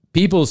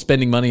people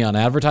spending money on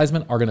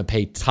advertisement are going to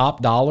pay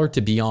top dollar to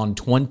be on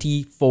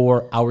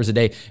 24 hours a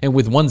day. And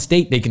with one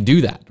state, they can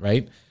do that,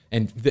 right?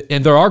 And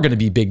there are going to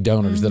be big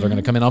donors that are going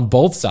to come in on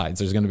both sides.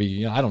 There's going to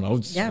be, I don't know,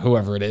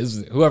 whoever it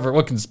is,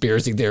 what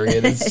conspiracy theory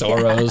it is,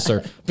 Soros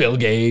or Bill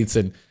Gates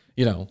and,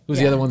 who's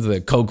the other ones, the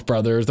Koch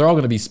brothers. They're all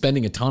going to be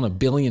spending a ton of $1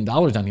 billion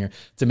down here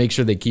to make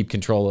sure they keep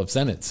control of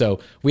Senate.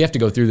 So we have to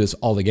go through this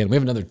all again. We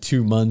have another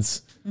 2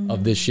 months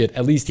of this shit.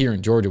 At least here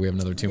in Georgia, we have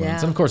another 2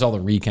 months. And of course, all the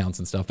recounts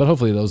and stuff. But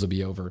hopefully those will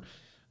be over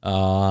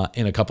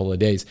in a couple of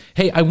days.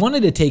 Hey, I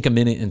wanted to take a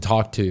minute and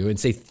talk to you and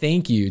say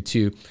thank you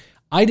to,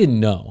 I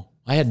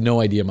had no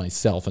idea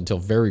myself until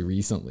very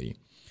recently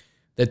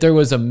that there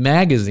was a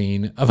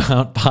magazine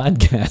about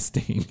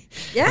podcasting.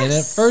 Yes. And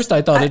at first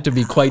I thought it to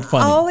be quite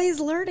funny. Always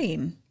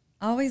learning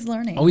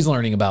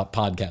about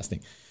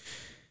podcasting.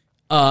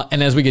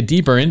 And as we get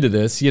deeper into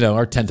this,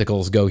 our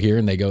tentacles go here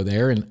and they go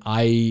there. And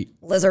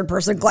lizard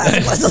person,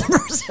 classic lizard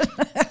person.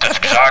 That's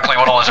exactly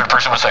what a lizard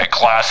person would say.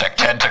 Classic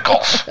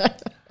tentacles.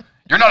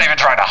 You're not even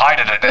trying to hide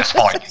it at this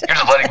point. You're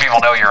just letting people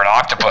know you're an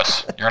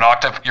octopus. You're an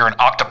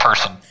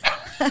octoperson.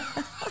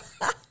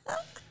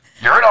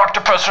 You're an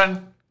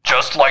octopuson,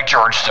 just like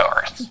George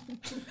Soros.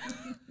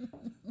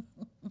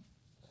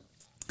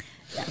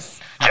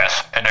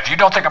 Yes, and if you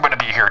don't think I'm going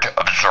to be here to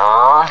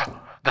observe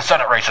the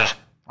Senate races,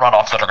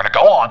 runoffs that are going to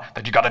go on,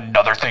 then you got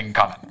another thing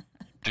coming.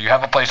 Do you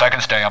have a place I can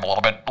stay? I'm a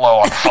little bit low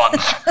on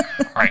funds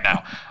right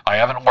now. I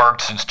haven't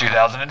worked since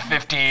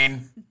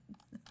 2015.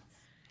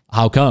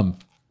 How come?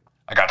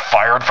 I got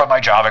fired from my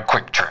job at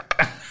Quick Trip.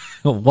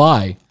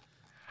 Why?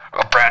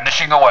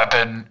 Brandishing a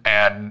weapon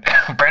and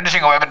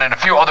a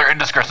few other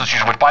indiscretions,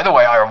 which, by the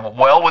way, are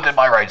well within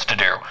my rights to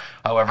do.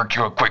 However,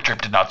 Quick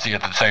Trip did not see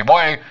it the same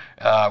way.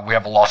 We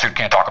have a lawsuit,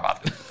 can't talk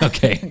about it.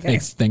 Okay.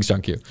 Thanks,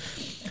 John Q.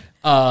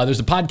 There's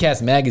a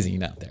podcast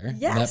magazine out there.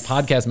 Yes. And that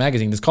podcast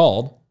magazine is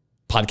called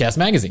Podcast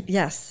Magazine.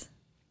 Yes.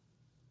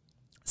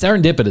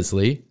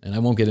 Serendipitously, and I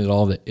won't get into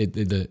all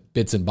the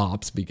bits and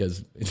bops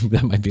because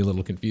that might be a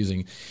little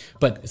confusing,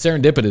 but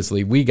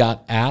serendipitously, we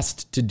got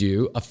asked to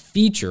do a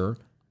feature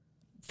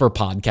for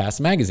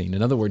Podcast Magazine.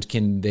 In other words,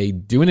 can they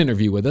do an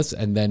interview with us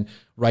and then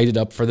write it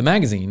up for the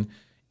magazine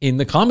in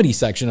the comedy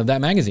section of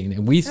that magazine?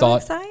 And we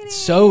thought,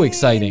 so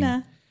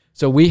exciting.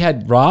 So we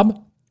had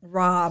Rob,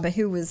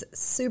 who was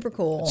super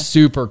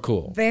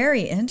cool.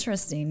 Very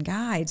interesting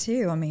guy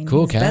too. I mean,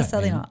 cool he's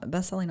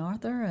best-selling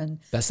author and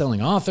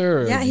best-selling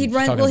author. Yeah, he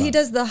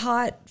does the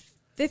Hot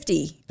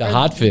 50.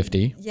 Hot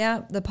 50.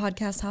 Yeah, the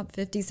podcast Hot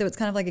 50. So it's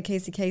kind of like a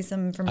Casey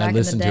Kasem from back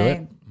in the day.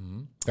 To it.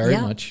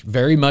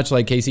 Very much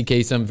like Casey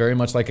Kasem, very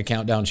much like a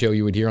countdown show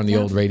you would hear on the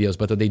old radios.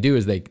 But what they do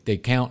is they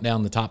count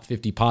down the top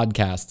 50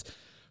 podcasts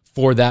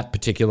for that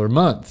particular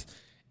month.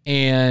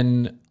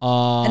 And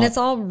it's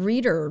all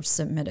reader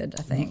submitted,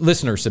 I think.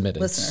 Listener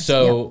submitted.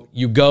 So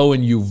you go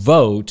and you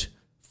vote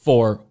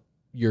for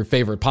your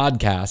favorite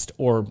podcast,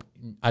 or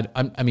I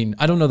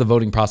don't know the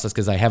voting process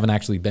because I haven't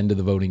actually been to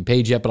the voting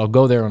page yet, but I'll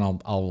go there and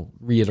I'll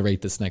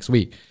reiterate this next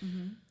week.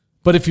 Mm-hmm.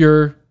 But if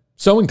you're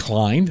so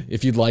inclined,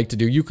 if you'd like to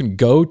do, you can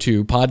go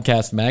to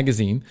Podcast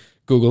Magazine,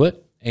 Google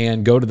it,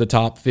 and go to the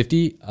top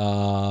 50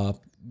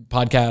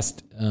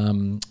 podcast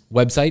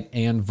website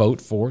and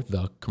vote for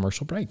The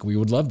Commercial Break. We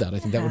would love that. I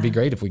think that would be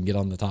great if we can get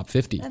on the top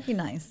 50. That'd be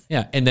nice.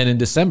 Yeah. And then in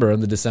December, on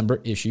the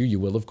December issue, you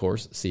will, of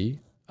course, see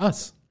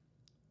us.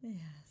 Yes.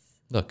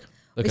 Look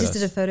we just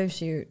did a photo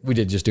shoot. We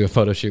did just do a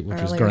photo shoot,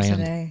 which was grand.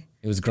 Today.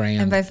 It was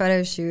grand. And by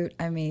photo shoot,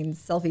 I mean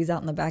selfies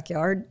out in the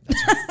backyard.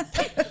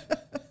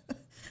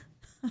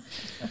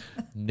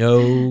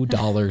 No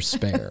dollars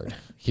spared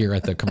here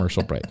at The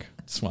Commercial Break.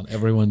 Just want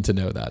everyone to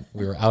know that.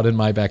 We were out in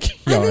my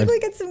backyard. I think we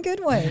get some good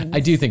ones. I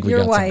do think we got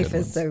some good ones. Your wife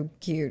is so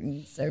cute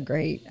and so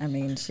great. I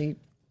mean, she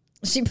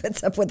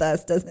puts up with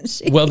us, doesn't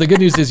she? Well, the good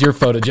news is you're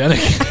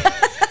photogenic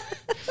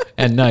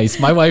and nice.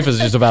 My wife is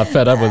just about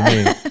fed up with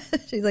me.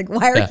 She's like,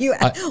 why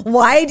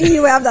do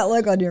you have that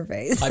look on your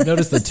face? I've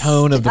noticed the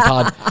tone of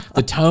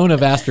the tone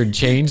of Astrid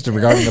changed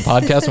regarding the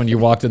podcast when you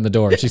walked in the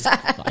door. She's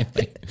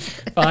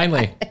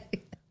finally.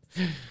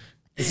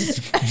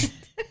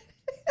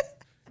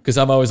 Because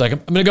I'm always like, I'm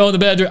going to go in the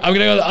bedroom.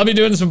 I'll be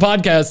doing some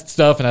podcast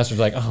stuff. And Astrid's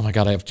like, oh my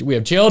God, we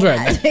have children.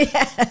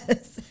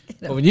 Yes.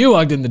 But when you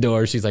walked in the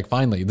door, she's like,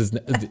 finally,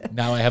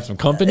 now I have some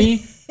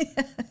company.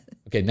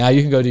 Okay, now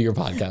you can go do your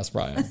podcast,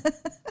 Brian.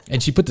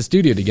 And she put the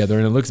studio together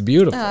and it looks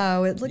beautiful.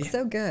 Oh, it looks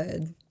so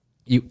good.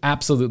 You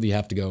absolutely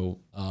have to go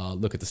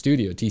look at the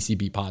studio,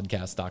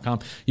 tcbpodcast.com.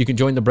 You can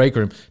join the break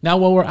room. Now,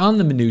 while we're on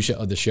the minutia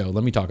of the show,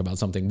 let me talk about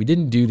something. We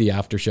didn't do the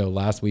after show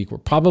last week. We're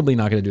probably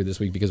not going to do it this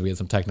week because we had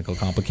some technical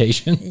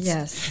complications.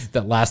 Yes.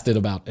 That lasted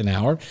about an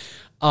hour.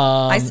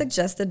 I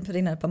suggested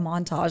putting up a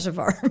montage of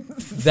our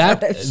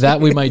that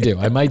we might do.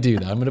 I might do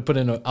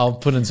that. I'll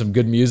put in some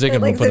good music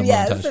and we'll put a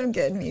montage. Some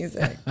good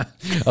music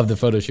of the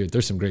photo shoot.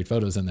 There's some great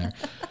photos in there.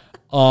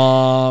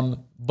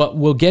 But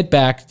we'll get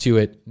back to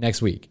it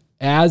next week.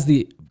 As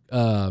the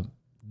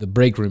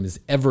break room is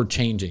ever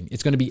changing,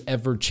 it's going to be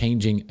ever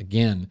changing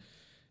again.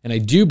 And I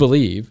do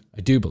believe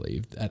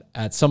that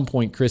at some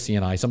point,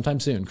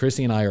 sometime soon,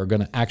 Chrissy and I are going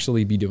to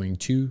actually be doing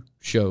 2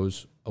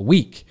 shows a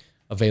week,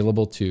 one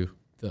available to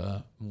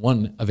the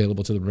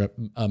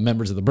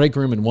members of the break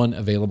room and one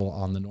available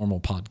on the normal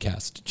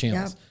podcast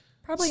channels. Yeah,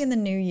 probably in the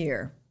new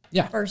year.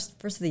 Yeah.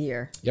 First of the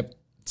year. Yep.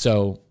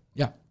 So,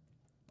 yeah.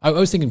 I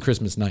was thinking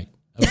Christmas night.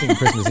 I was thinking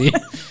Christmas Eve.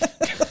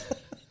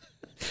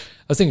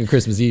 I was thinking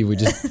Christmas Eve, we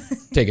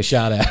just take a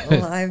shot at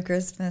it. Live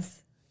Christmas.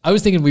 I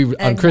was thinking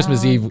on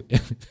Christmas Eve.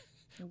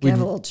 We have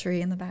a little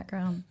tree in the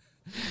background.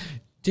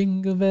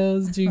 Jingle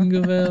bells,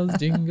 jingle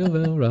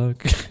bell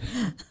rock.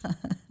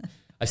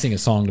 I sing a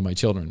song to my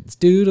children. It's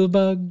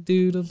doodlebug,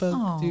 doodlebug,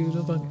 Aww.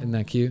 doodlebug. Isn't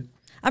that cute?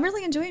 I'm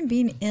really enjoying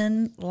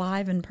being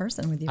live in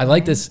person with you. I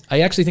like this.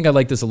 I actually think I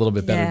like this a little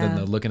bit better than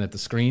the looking at the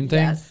screen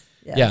thing. Yes.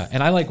 Yeah,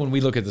 and I like when we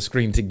look at the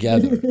screen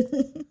together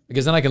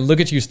because then I can look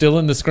at you still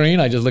in the screen.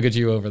 I just look at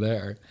you over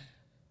there.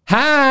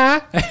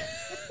 Hi.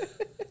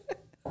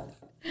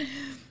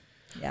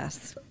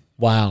 Yes.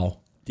 Wow.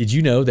 Did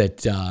you know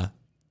that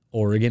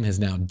Oregon has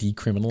now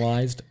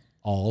decriminalized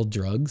all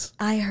drugs?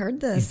 I heard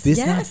this. Is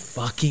this not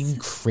fucking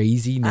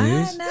crazy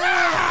news?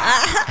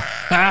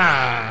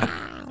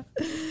 I know.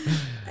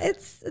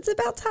 It's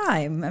about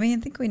time. I mean,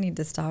 I think we need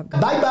to stop.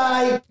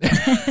 Bye-bye.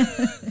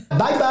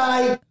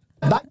 Bye-bye.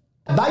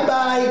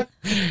 Bye-bye.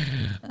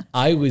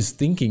 I was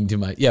thinking to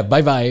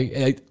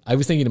bye-bye. I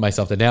was thinking to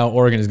myself that now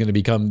Oregon is going to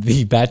become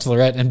the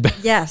Bachelorette and the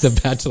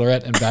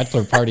Bachelorette and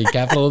Bachelor Party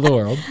capital of the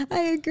world. I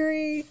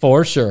agree.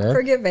 For sure.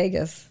 Forget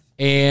Vegas.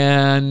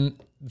 And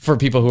for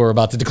people who are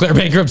about to declare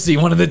bankruptcy,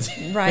 one of the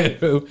two. Right.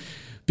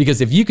 Because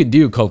if you could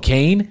do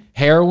cocaine,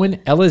 heroin,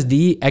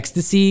 LSD,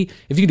 ecstasy,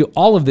 if you could do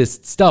all of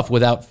this stuff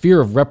without fear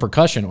of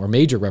repercussion or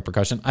major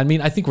repercussion, I mean,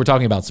 I think we're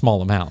talking about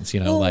small amounts,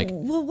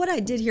 Well, what I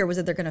did hear was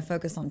that they're going to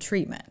focus on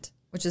treatment,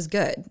 which is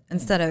good,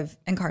 instead of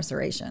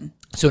incarceration.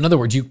 So in other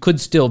words, you could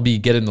still be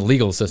getting the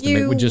legal system.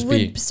 It would just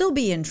be still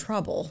be in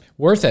trouble.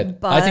 Worth it.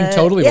 I think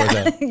totally worth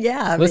it.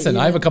 Yeah. Listen,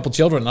 I have a couple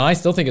children and I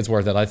still think it's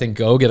worth it. I think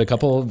go get a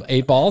couple of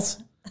 8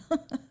 balls.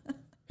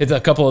 Hit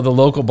a couple of the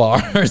local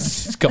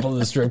bars, a couple of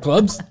the strip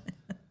clubs.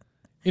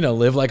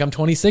 Live like I'm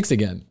 26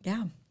 again.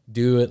 Yeah.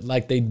 Do it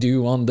like they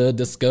do on the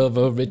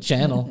Discovery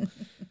Channel.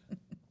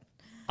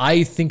 I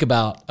was thinking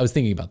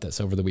about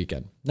this over the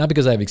weekend. Not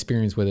because I have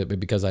experience with it,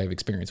 but because I have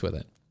experience with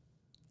it.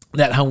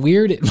 That how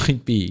weird it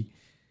might be.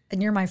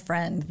 And you're my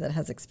friend that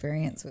has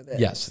experience with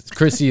it. Yes.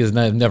 Chrissy has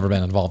never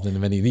been involved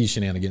in any of these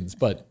shenanigans,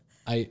 but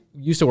I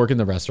used to work in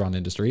the restaurant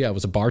industry. I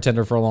was a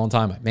bartender for a long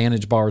time. I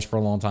managed bars for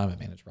a long time. I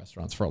managed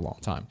restaurants for a long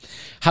time.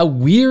 How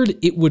weird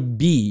it would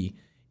be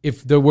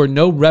if there were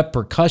no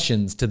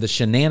repercussions to the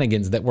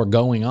shenanigans that were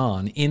going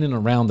on in and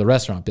around the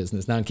restaurant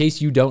business. Now, in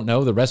case you don't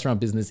know, the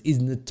restaurant business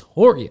is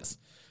notorious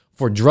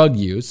for drug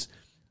use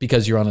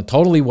because you're on a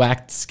totally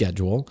whacked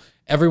schedule.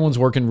 Everyone's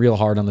working real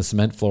hard on the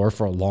cement floor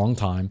for a long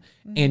time.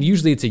 And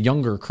usually it's a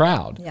younger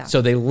crowd. Yeah.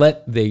 So they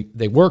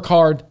work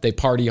hard, they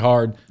party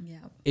hard. Yeah.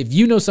 If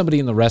you know somebody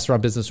in the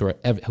restaurant business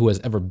who has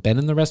ever been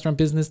in the restaurant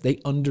business, they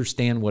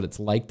understand what it's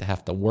like to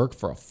have to work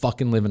for a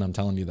fucking living. I'm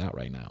telling you that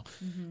right now.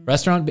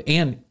 Restaurant,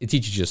 and it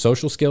teaches you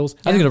social skills.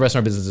 I think the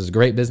restaurant business is a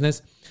great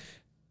business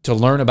to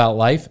learn about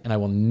life, and I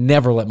will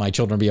never let my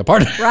children be a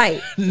part of it.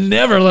 Right.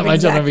 Never let my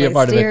children be a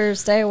part of it.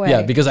 Stay away.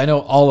 Yeah, because I know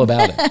all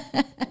about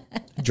it.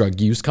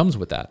 Drug use comes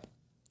with that.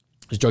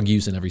 There's drug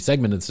use in every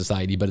segment of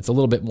society, but it's a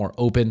little bit more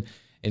open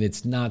and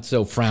it's not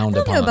so frowned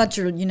upon. I don't know about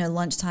your,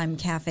 lunchtime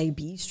cafe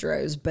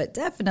bistros, but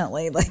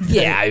definitely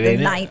the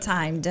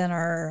nighttime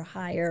dinner,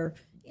 higher,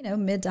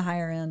 mid to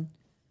higher end.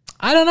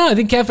 I don't know. I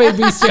think cafe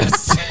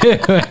bistros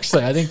too,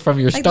 actually. I think from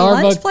your like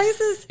Starbucks. The lunch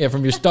places? Yeah,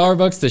 from your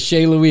Starbucks to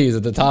Chez Louise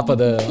at the top of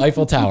the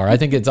Eiffel Tower. I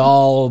think it's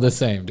all the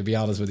same, to be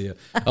honest with you.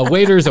 A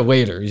waiter is a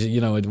waiter.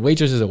 A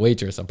waitress is a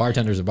waitress. A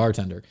bartender is a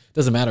bartender.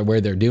 Doesn't matter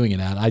where they're doing it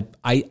at.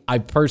 I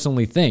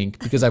personally think,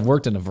 because I've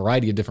worked in a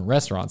variety of different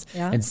restaurants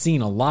and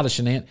seen a lot of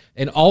shenanigans,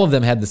 and all of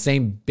them had the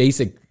same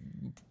basic,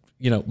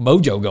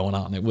 mojo going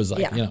on. It was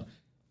like,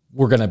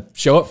 we're going to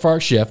show up for our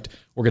shift.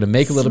 We're going to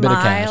make a little bit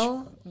of cash.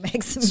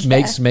 Make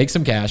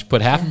some cash,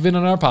 put half of it in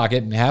our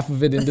pocket and half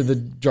of it into the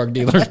drug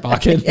dealer's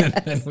pocket.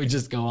 And we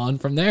just go on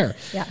from there.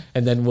 Yeah.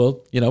 And then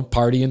we'll,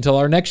 party until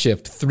our next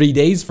shift 3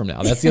 days from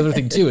now. That's the other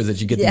thing too, is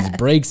that you get these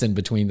breaks in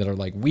between that are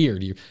like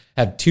weird. You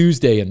have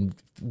Tuesday and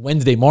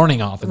Wednesday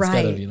morning off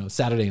instead of,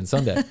 Saturday and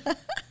Sunday.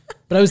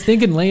 But I was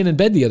thinking laying in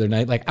bed the other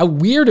night, like how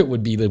weird it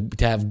would be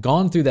to have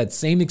gone through that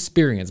same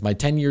experience, my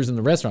 10 years in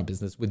the restaurant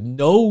business, with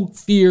no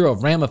fear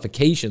of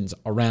ramifications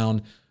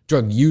around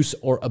drug use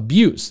or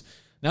abuse.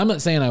 Now, I'm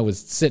not saying I was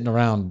sitting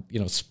around,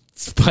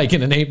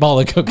 spiking an 8 ball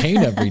of cocaine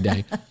every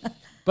day,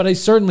 but I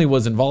certainly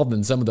was involved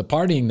in some of the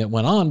partying that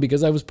went on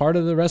because I was part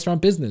of the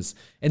restaurant business.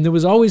 And there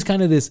was always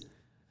kind of this,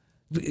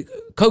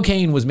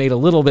 cocaine was made a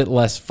little bit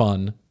less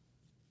fun,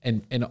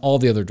 and all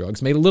the other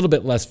drugs made a little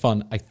bit less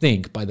fun, I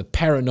think, by the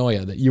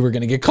paranoia that you were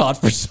going to get caught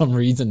for some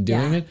reason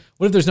doing it.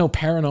 What if there's no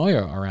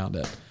paranoia around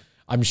it?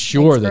 I'm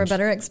sure makes for a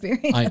better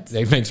experience.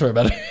 It makes for a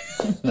better,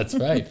 that's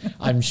right.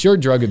 I'm sure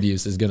drug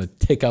abuse is going to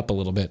tick up a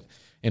little bit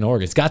in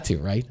Oregon. It's got to,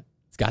 right?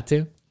 It's got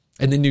to.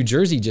 And then New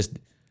Jersey just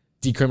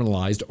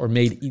decriminalized or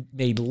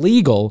made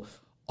legal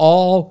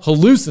all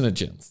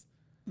hallucinogens.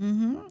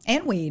 Mm-hmm.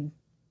 And weed.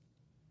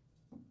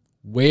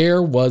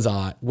 Where was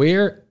I?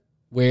 Where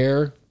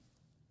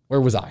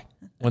was I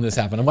when this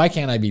happened? And why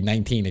can't I be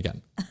 19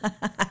 again?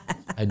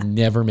 I'd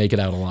never make it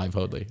out alive,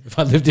 Hoadley. If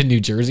I lived in New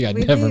Jersey,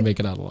 I'd never make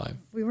it out alive.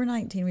 If we were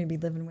 19, we'd be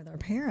living with our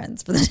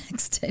parents for the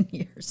next 10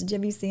 years.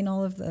 Have you seen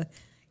all of the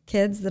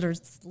kids that are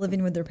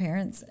living with their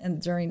parents,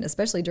 and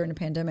especially during the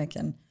pandemic?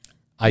 And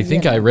I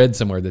think I read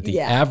somewhere that the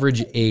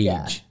average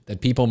age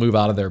that people move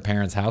out of their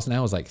parents' house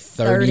now is like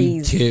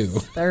 32.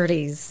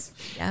 30s.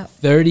 Yeah.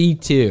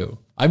 32.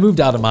 I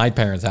moved out of my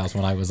parents' house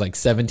when I was like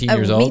 17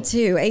 years old. Me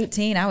too.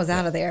 18. I was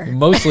out of there.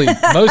 Mostly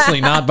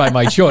not by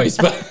my choice,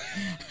 but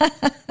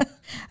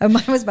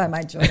mine was by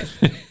my choice.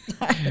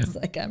 I was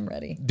like, I'm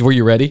ready. Were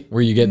you ready?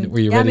 Were you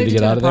ready to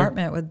get out of there? I moved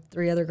to an apartment with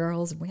 3 other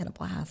girls, and we had a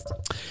blast.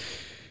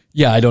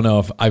 Yeah, I don't know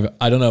if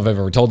I've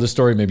ever told this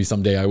story. Maybe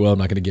someday I will. I'm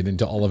not going to get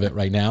into all of it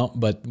right now.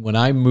 But when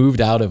I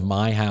moved out of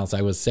my house,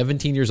 I was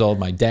 17 years old.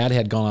 My dad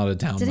had gone out of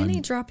town. Didn't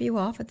he drop you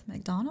off at the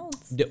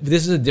McDonald's?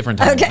 This is a different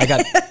time. Okay.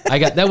 I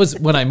got that was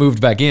when I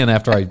moved back in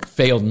after I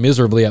failed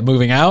miserably at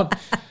moving out.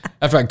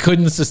 After I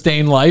couldn't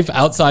sustain life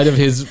outside of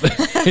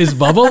his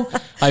bubble,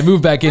 I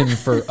moved back in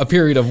for a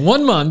period of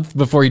 1 month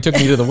before he took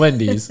me to the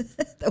Wendy's.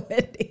 The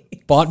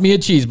Wendy's. Bought me a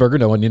cheeseburger,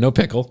 no onion, no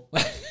pickle,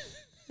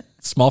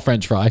 small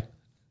French fry.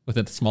 With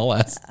a small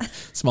s,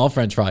 small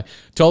French fry,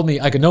 told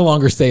me I could no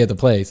longer stay at the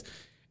place.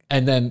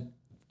 And then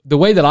the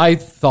way that I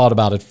thought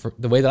about it,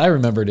 the way that I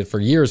remembered it for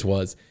years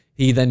was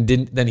he then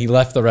he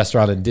left the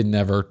restaurant and didn't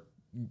ever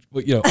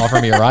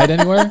offer me a ride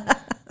anywhere.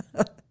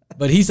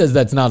 But he says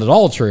that's not at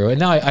all true. And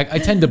now I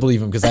tend to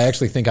believe him because I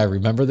actually think I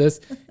remember this.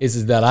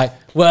 Is that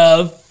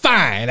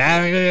fine.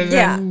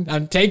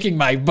 I'm taking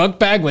my book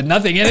bag with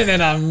nothing in it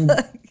and I'm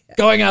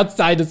going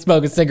outside to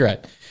smoke a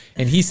cigarette.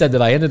 And he said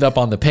that I ended up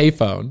on the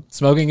payphone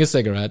smoking a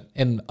cigarette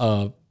and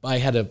I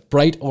had a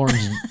bright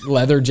orange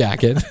leather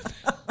jacket.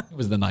 It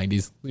was the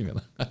 90s.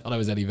 I thought I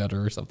was Eddie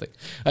Vedder or something.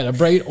 I had a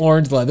bright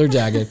orange leather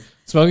jacket,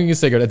 smoking a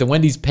cigarette at the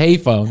Wendy's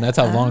payphone. That's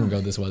how long ago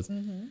this was.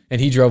 Mm-hmm. And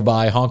he drove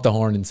by, honked the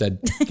horn, and said,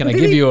 "Can I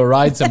give you a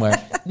ride somewhere?"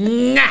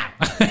 No.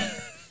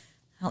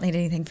 I don't need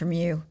anything from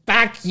you.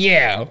 Fuck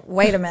you.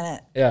 Wait a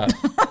minute. Yeah.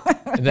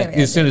 And then,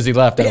 as soon as he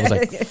left, I was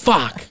like,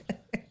 fuck.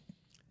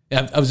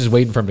 Yeah, I was just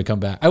waiting for him to come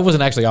back. I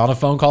wasn't actually on a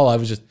phone call. I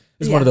was just, it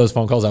was one of those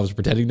phone calls I was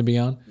pretending to be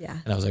on. Yeah.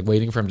 And I was like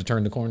waiting for him to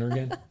turn the corner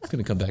again. He's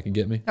going to come back and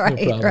get me. Right,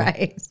 no problem.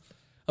 right.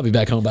 I'll be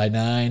back home by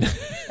 9. I'll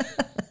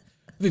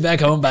be back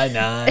home by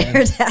 9.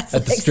 Your dad's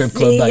at the strip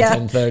club by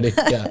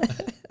 10:30. Yeah.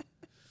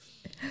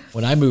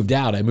 When I moved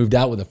out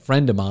with a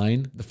friend of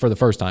mine for the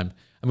first time.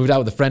 I moved out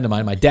with a friend of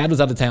mine. My dad was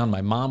out of town.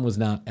 My mom was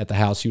not at the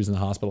house. She was in the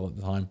hospital at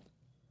the time.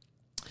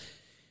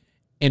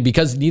 And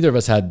because neither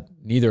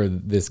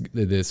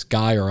this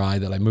guy or I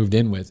that I moved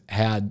in with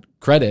had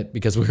credit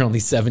because we were only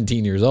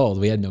 17 years old.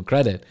 We had no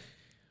credit.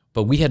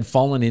 But we had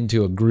fallen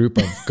into a group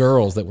of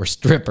girls that were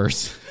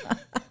strippers.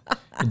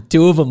 And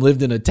 2 of them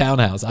lived in a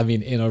townhouse. I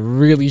mean, in a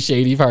really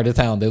shady part of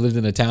town. They lived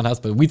in a townhouse,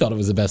 but we thought it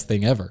was the best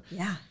thing ever.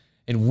 Yeah.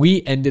 And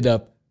we ended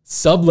up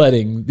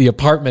subletting the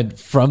apartment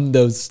from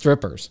those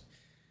strippers.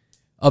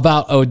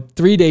 About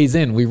 3 days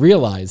in, we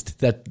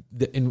realized that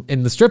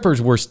the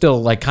strippers were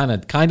still like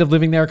kind of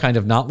living there, kind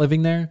of not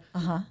living there.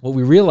 Uh-huh. What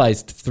we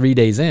realized 3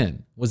 days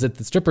in was that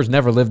the strippers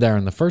never lived there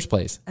in the first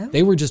place. Oh.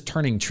 They were just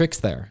turning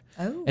tricks there.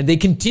 Oh. And they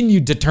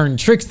continued to turn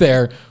tricks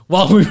there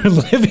while we were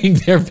living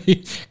there.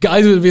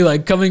 Guys would be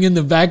like coming in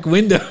the back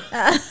window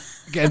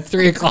at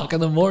 3 o'clock in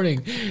the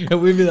morning. And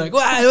we'd be like,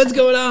 wow, what's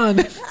going on?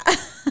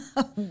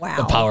 Wow.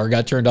 The power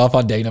got turned off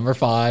on day number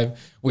 5.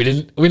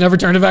 We never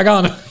turned it back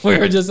on. We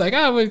were just like,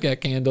 we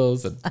got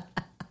candles and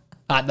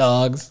hot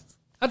dogs.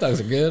 Hot dogs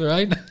are good,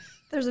 right?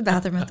 There's a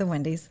bathroom at the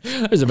Wendy's.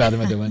 There's a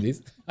bathroom at the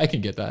Wendy's. I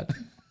can get that.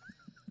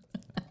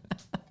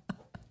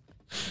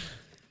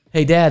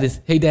 Hey, Dad.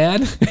 Hey,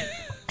 Dad,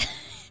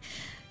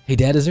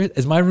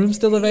 is my room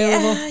still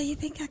available? Yeah, you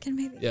think I can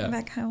maybe come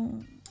back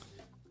home?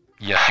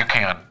 Yes, you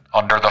can.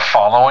 Under the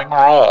following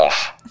rules,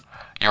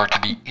 you are to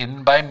be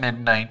in by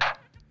midnight.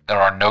 There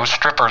are no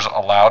strippers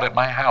allowed at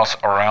my house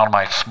around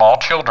my small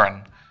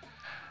children,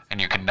 and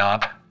you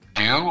cannot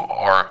do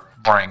or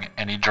bring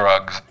any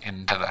drugs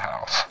into the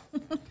house.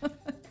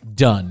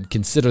 Done.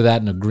 Consider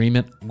that an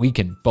agreement we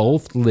can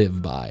both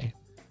live by.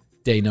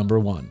 Day number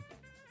 1.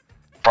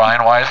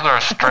 Brian, why is there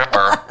a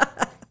stripper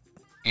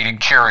eating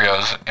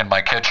Cheerios in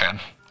my kitchen?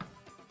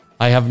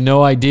 I have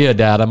no idea,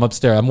 Dad. I'm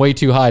upstairs. I'm way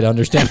too high to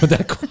understand what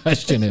that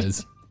question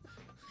is.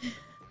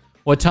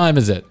 What time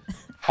is it?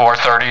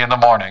 4:30 in the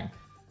morning.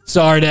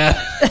 Sorry, Dad.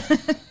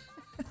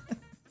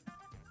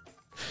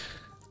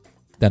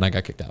 Then I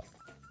got kicked out.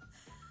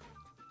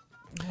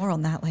 More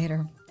on that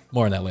later.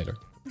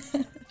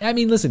 I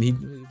mean, listen, he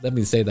let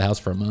me stay at the house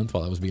for a month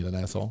while I was being an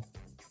asshole.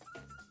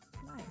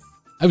 Nice.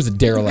 I was a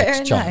derelict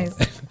Very child.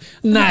 Nice.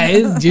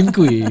 Nice,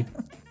 Jinkui.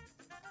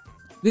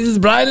 This is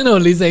Brian and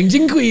Oli saying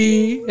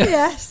Jinkui.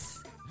 Yes.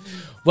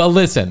 Well,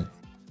 listen,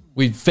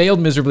 we failed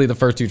miserably the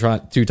first two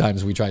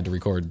times we tried to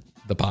record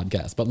the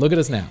podcast, but look at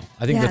us now.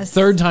 I think the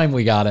third time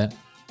we got it.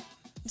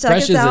 Check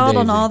us out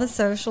on all the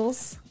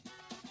socials.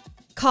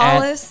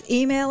 Call us,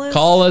 email us,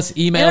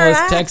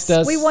 text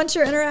us. We want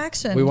your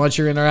interaction.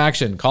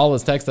 Call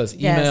us, text us,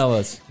 email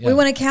us. Yeah. We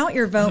want to count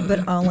your vote,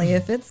 but only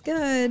if it's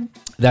good.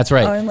 That's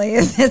right. Only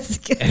if it's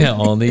good.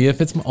 only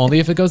if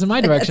it goes in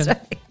my direction.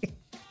 That's right.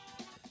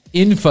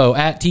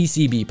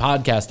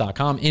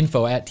 info@tcbpodcast.com.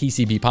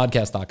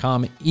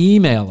 info@tcbpodcast.com.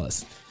 Email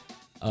us.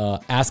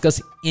 Ask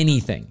us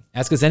anything.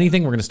 We're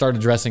going to start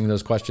addressing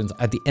those questions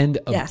at the end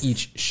of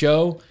each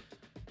show.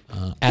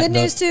 Good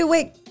news too.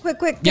 Wait,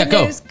 quick.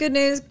 Good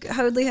news.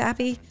 Hoadley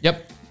happy.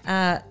 Yep.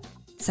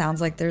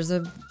 Sounds like there's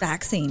a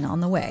vaccine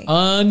on the way.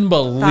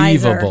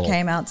 Unbelievable. Pfizer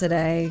came out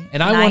today.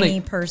 And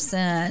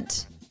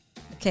 90%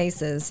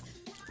 cases.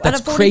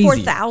 That's out of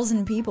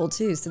 44,000 people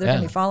too. So they're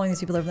going to be following these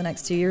people over the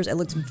next 2 years. It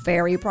looks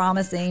very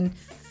promising.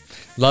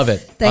 Love it.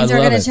 Things are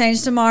going to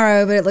change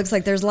tomorrow, but it looks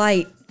like there's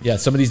light. Yeah,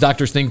 some of these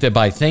doctors think that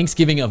by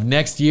Thanksgiving of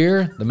next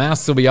year, the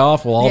masks will be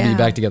off. We'll all be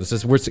back together.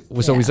 So we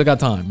still got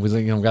time. We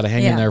got to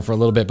hang in there for a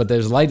little bit, but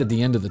there's light at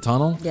the end of the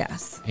tunnel.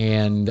 Yes.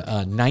 And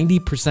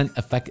 90%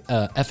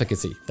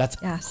 efficacy. That's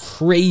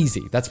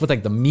crazy. That's with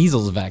like the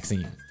measles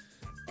vaccine.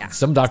 Yeah.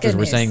 Some doctors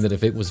were saying that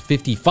if it was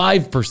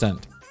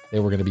 55%, they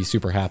were going to be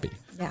super happy.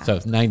 Yeah. So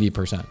it's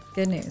 90%.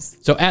 Good news.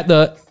 So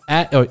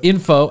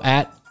info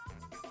at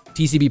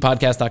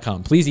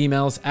tcbpodcast.com. Please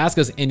email us, ask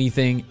us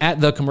anything at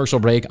The Commercial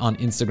Break on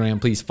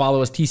Instagram. Please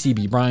follow us,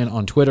 TCB Brian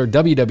on Twitter.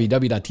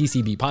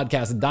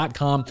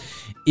 www.tcbpodcast.com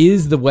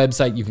is the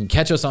website. You can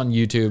catch us on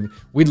YouTube.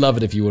 We'd love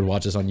it if you would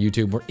watch us on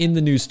YouTube. We're in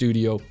the new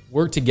studio.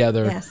 We're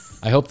together. Yes.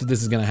 I hope that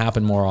this is going to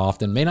happen more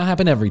often. May not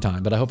happen every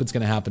time, but I hope it's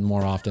going to happen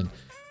more often.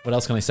 What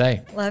else can I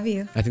say? Love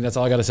you. I think that's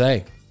all I got to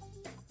say.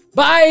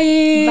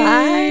 Bye!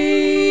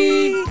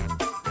 Bye!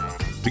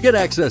 To get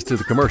access to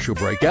the Commercial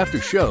Break after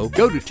show,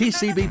 go to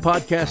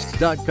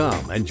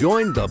tcbpodcasts.com and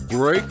join the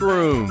Break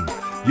Room.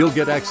 You'll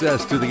get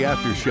access to the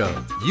after show,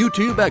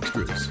 YouTube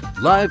extras,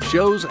 live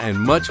shows, and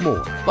much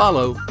more.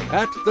 Follow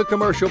at The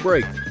Commercial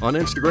Break on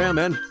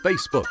Instagram and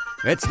Facebook.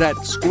 It's that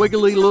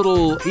squiggly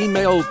little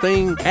email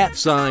thing, @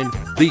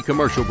 The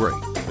Commercial Break.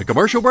 The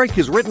Commercial Break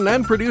is written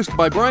and produced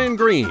by Brian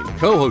Green,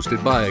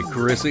 co-hosted by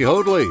Chrissy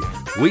Hoadley.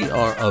 We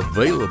are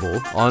available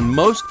on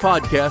most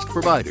podcast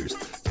providers.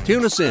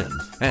 Tune us in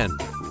and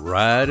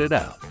ride it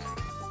out.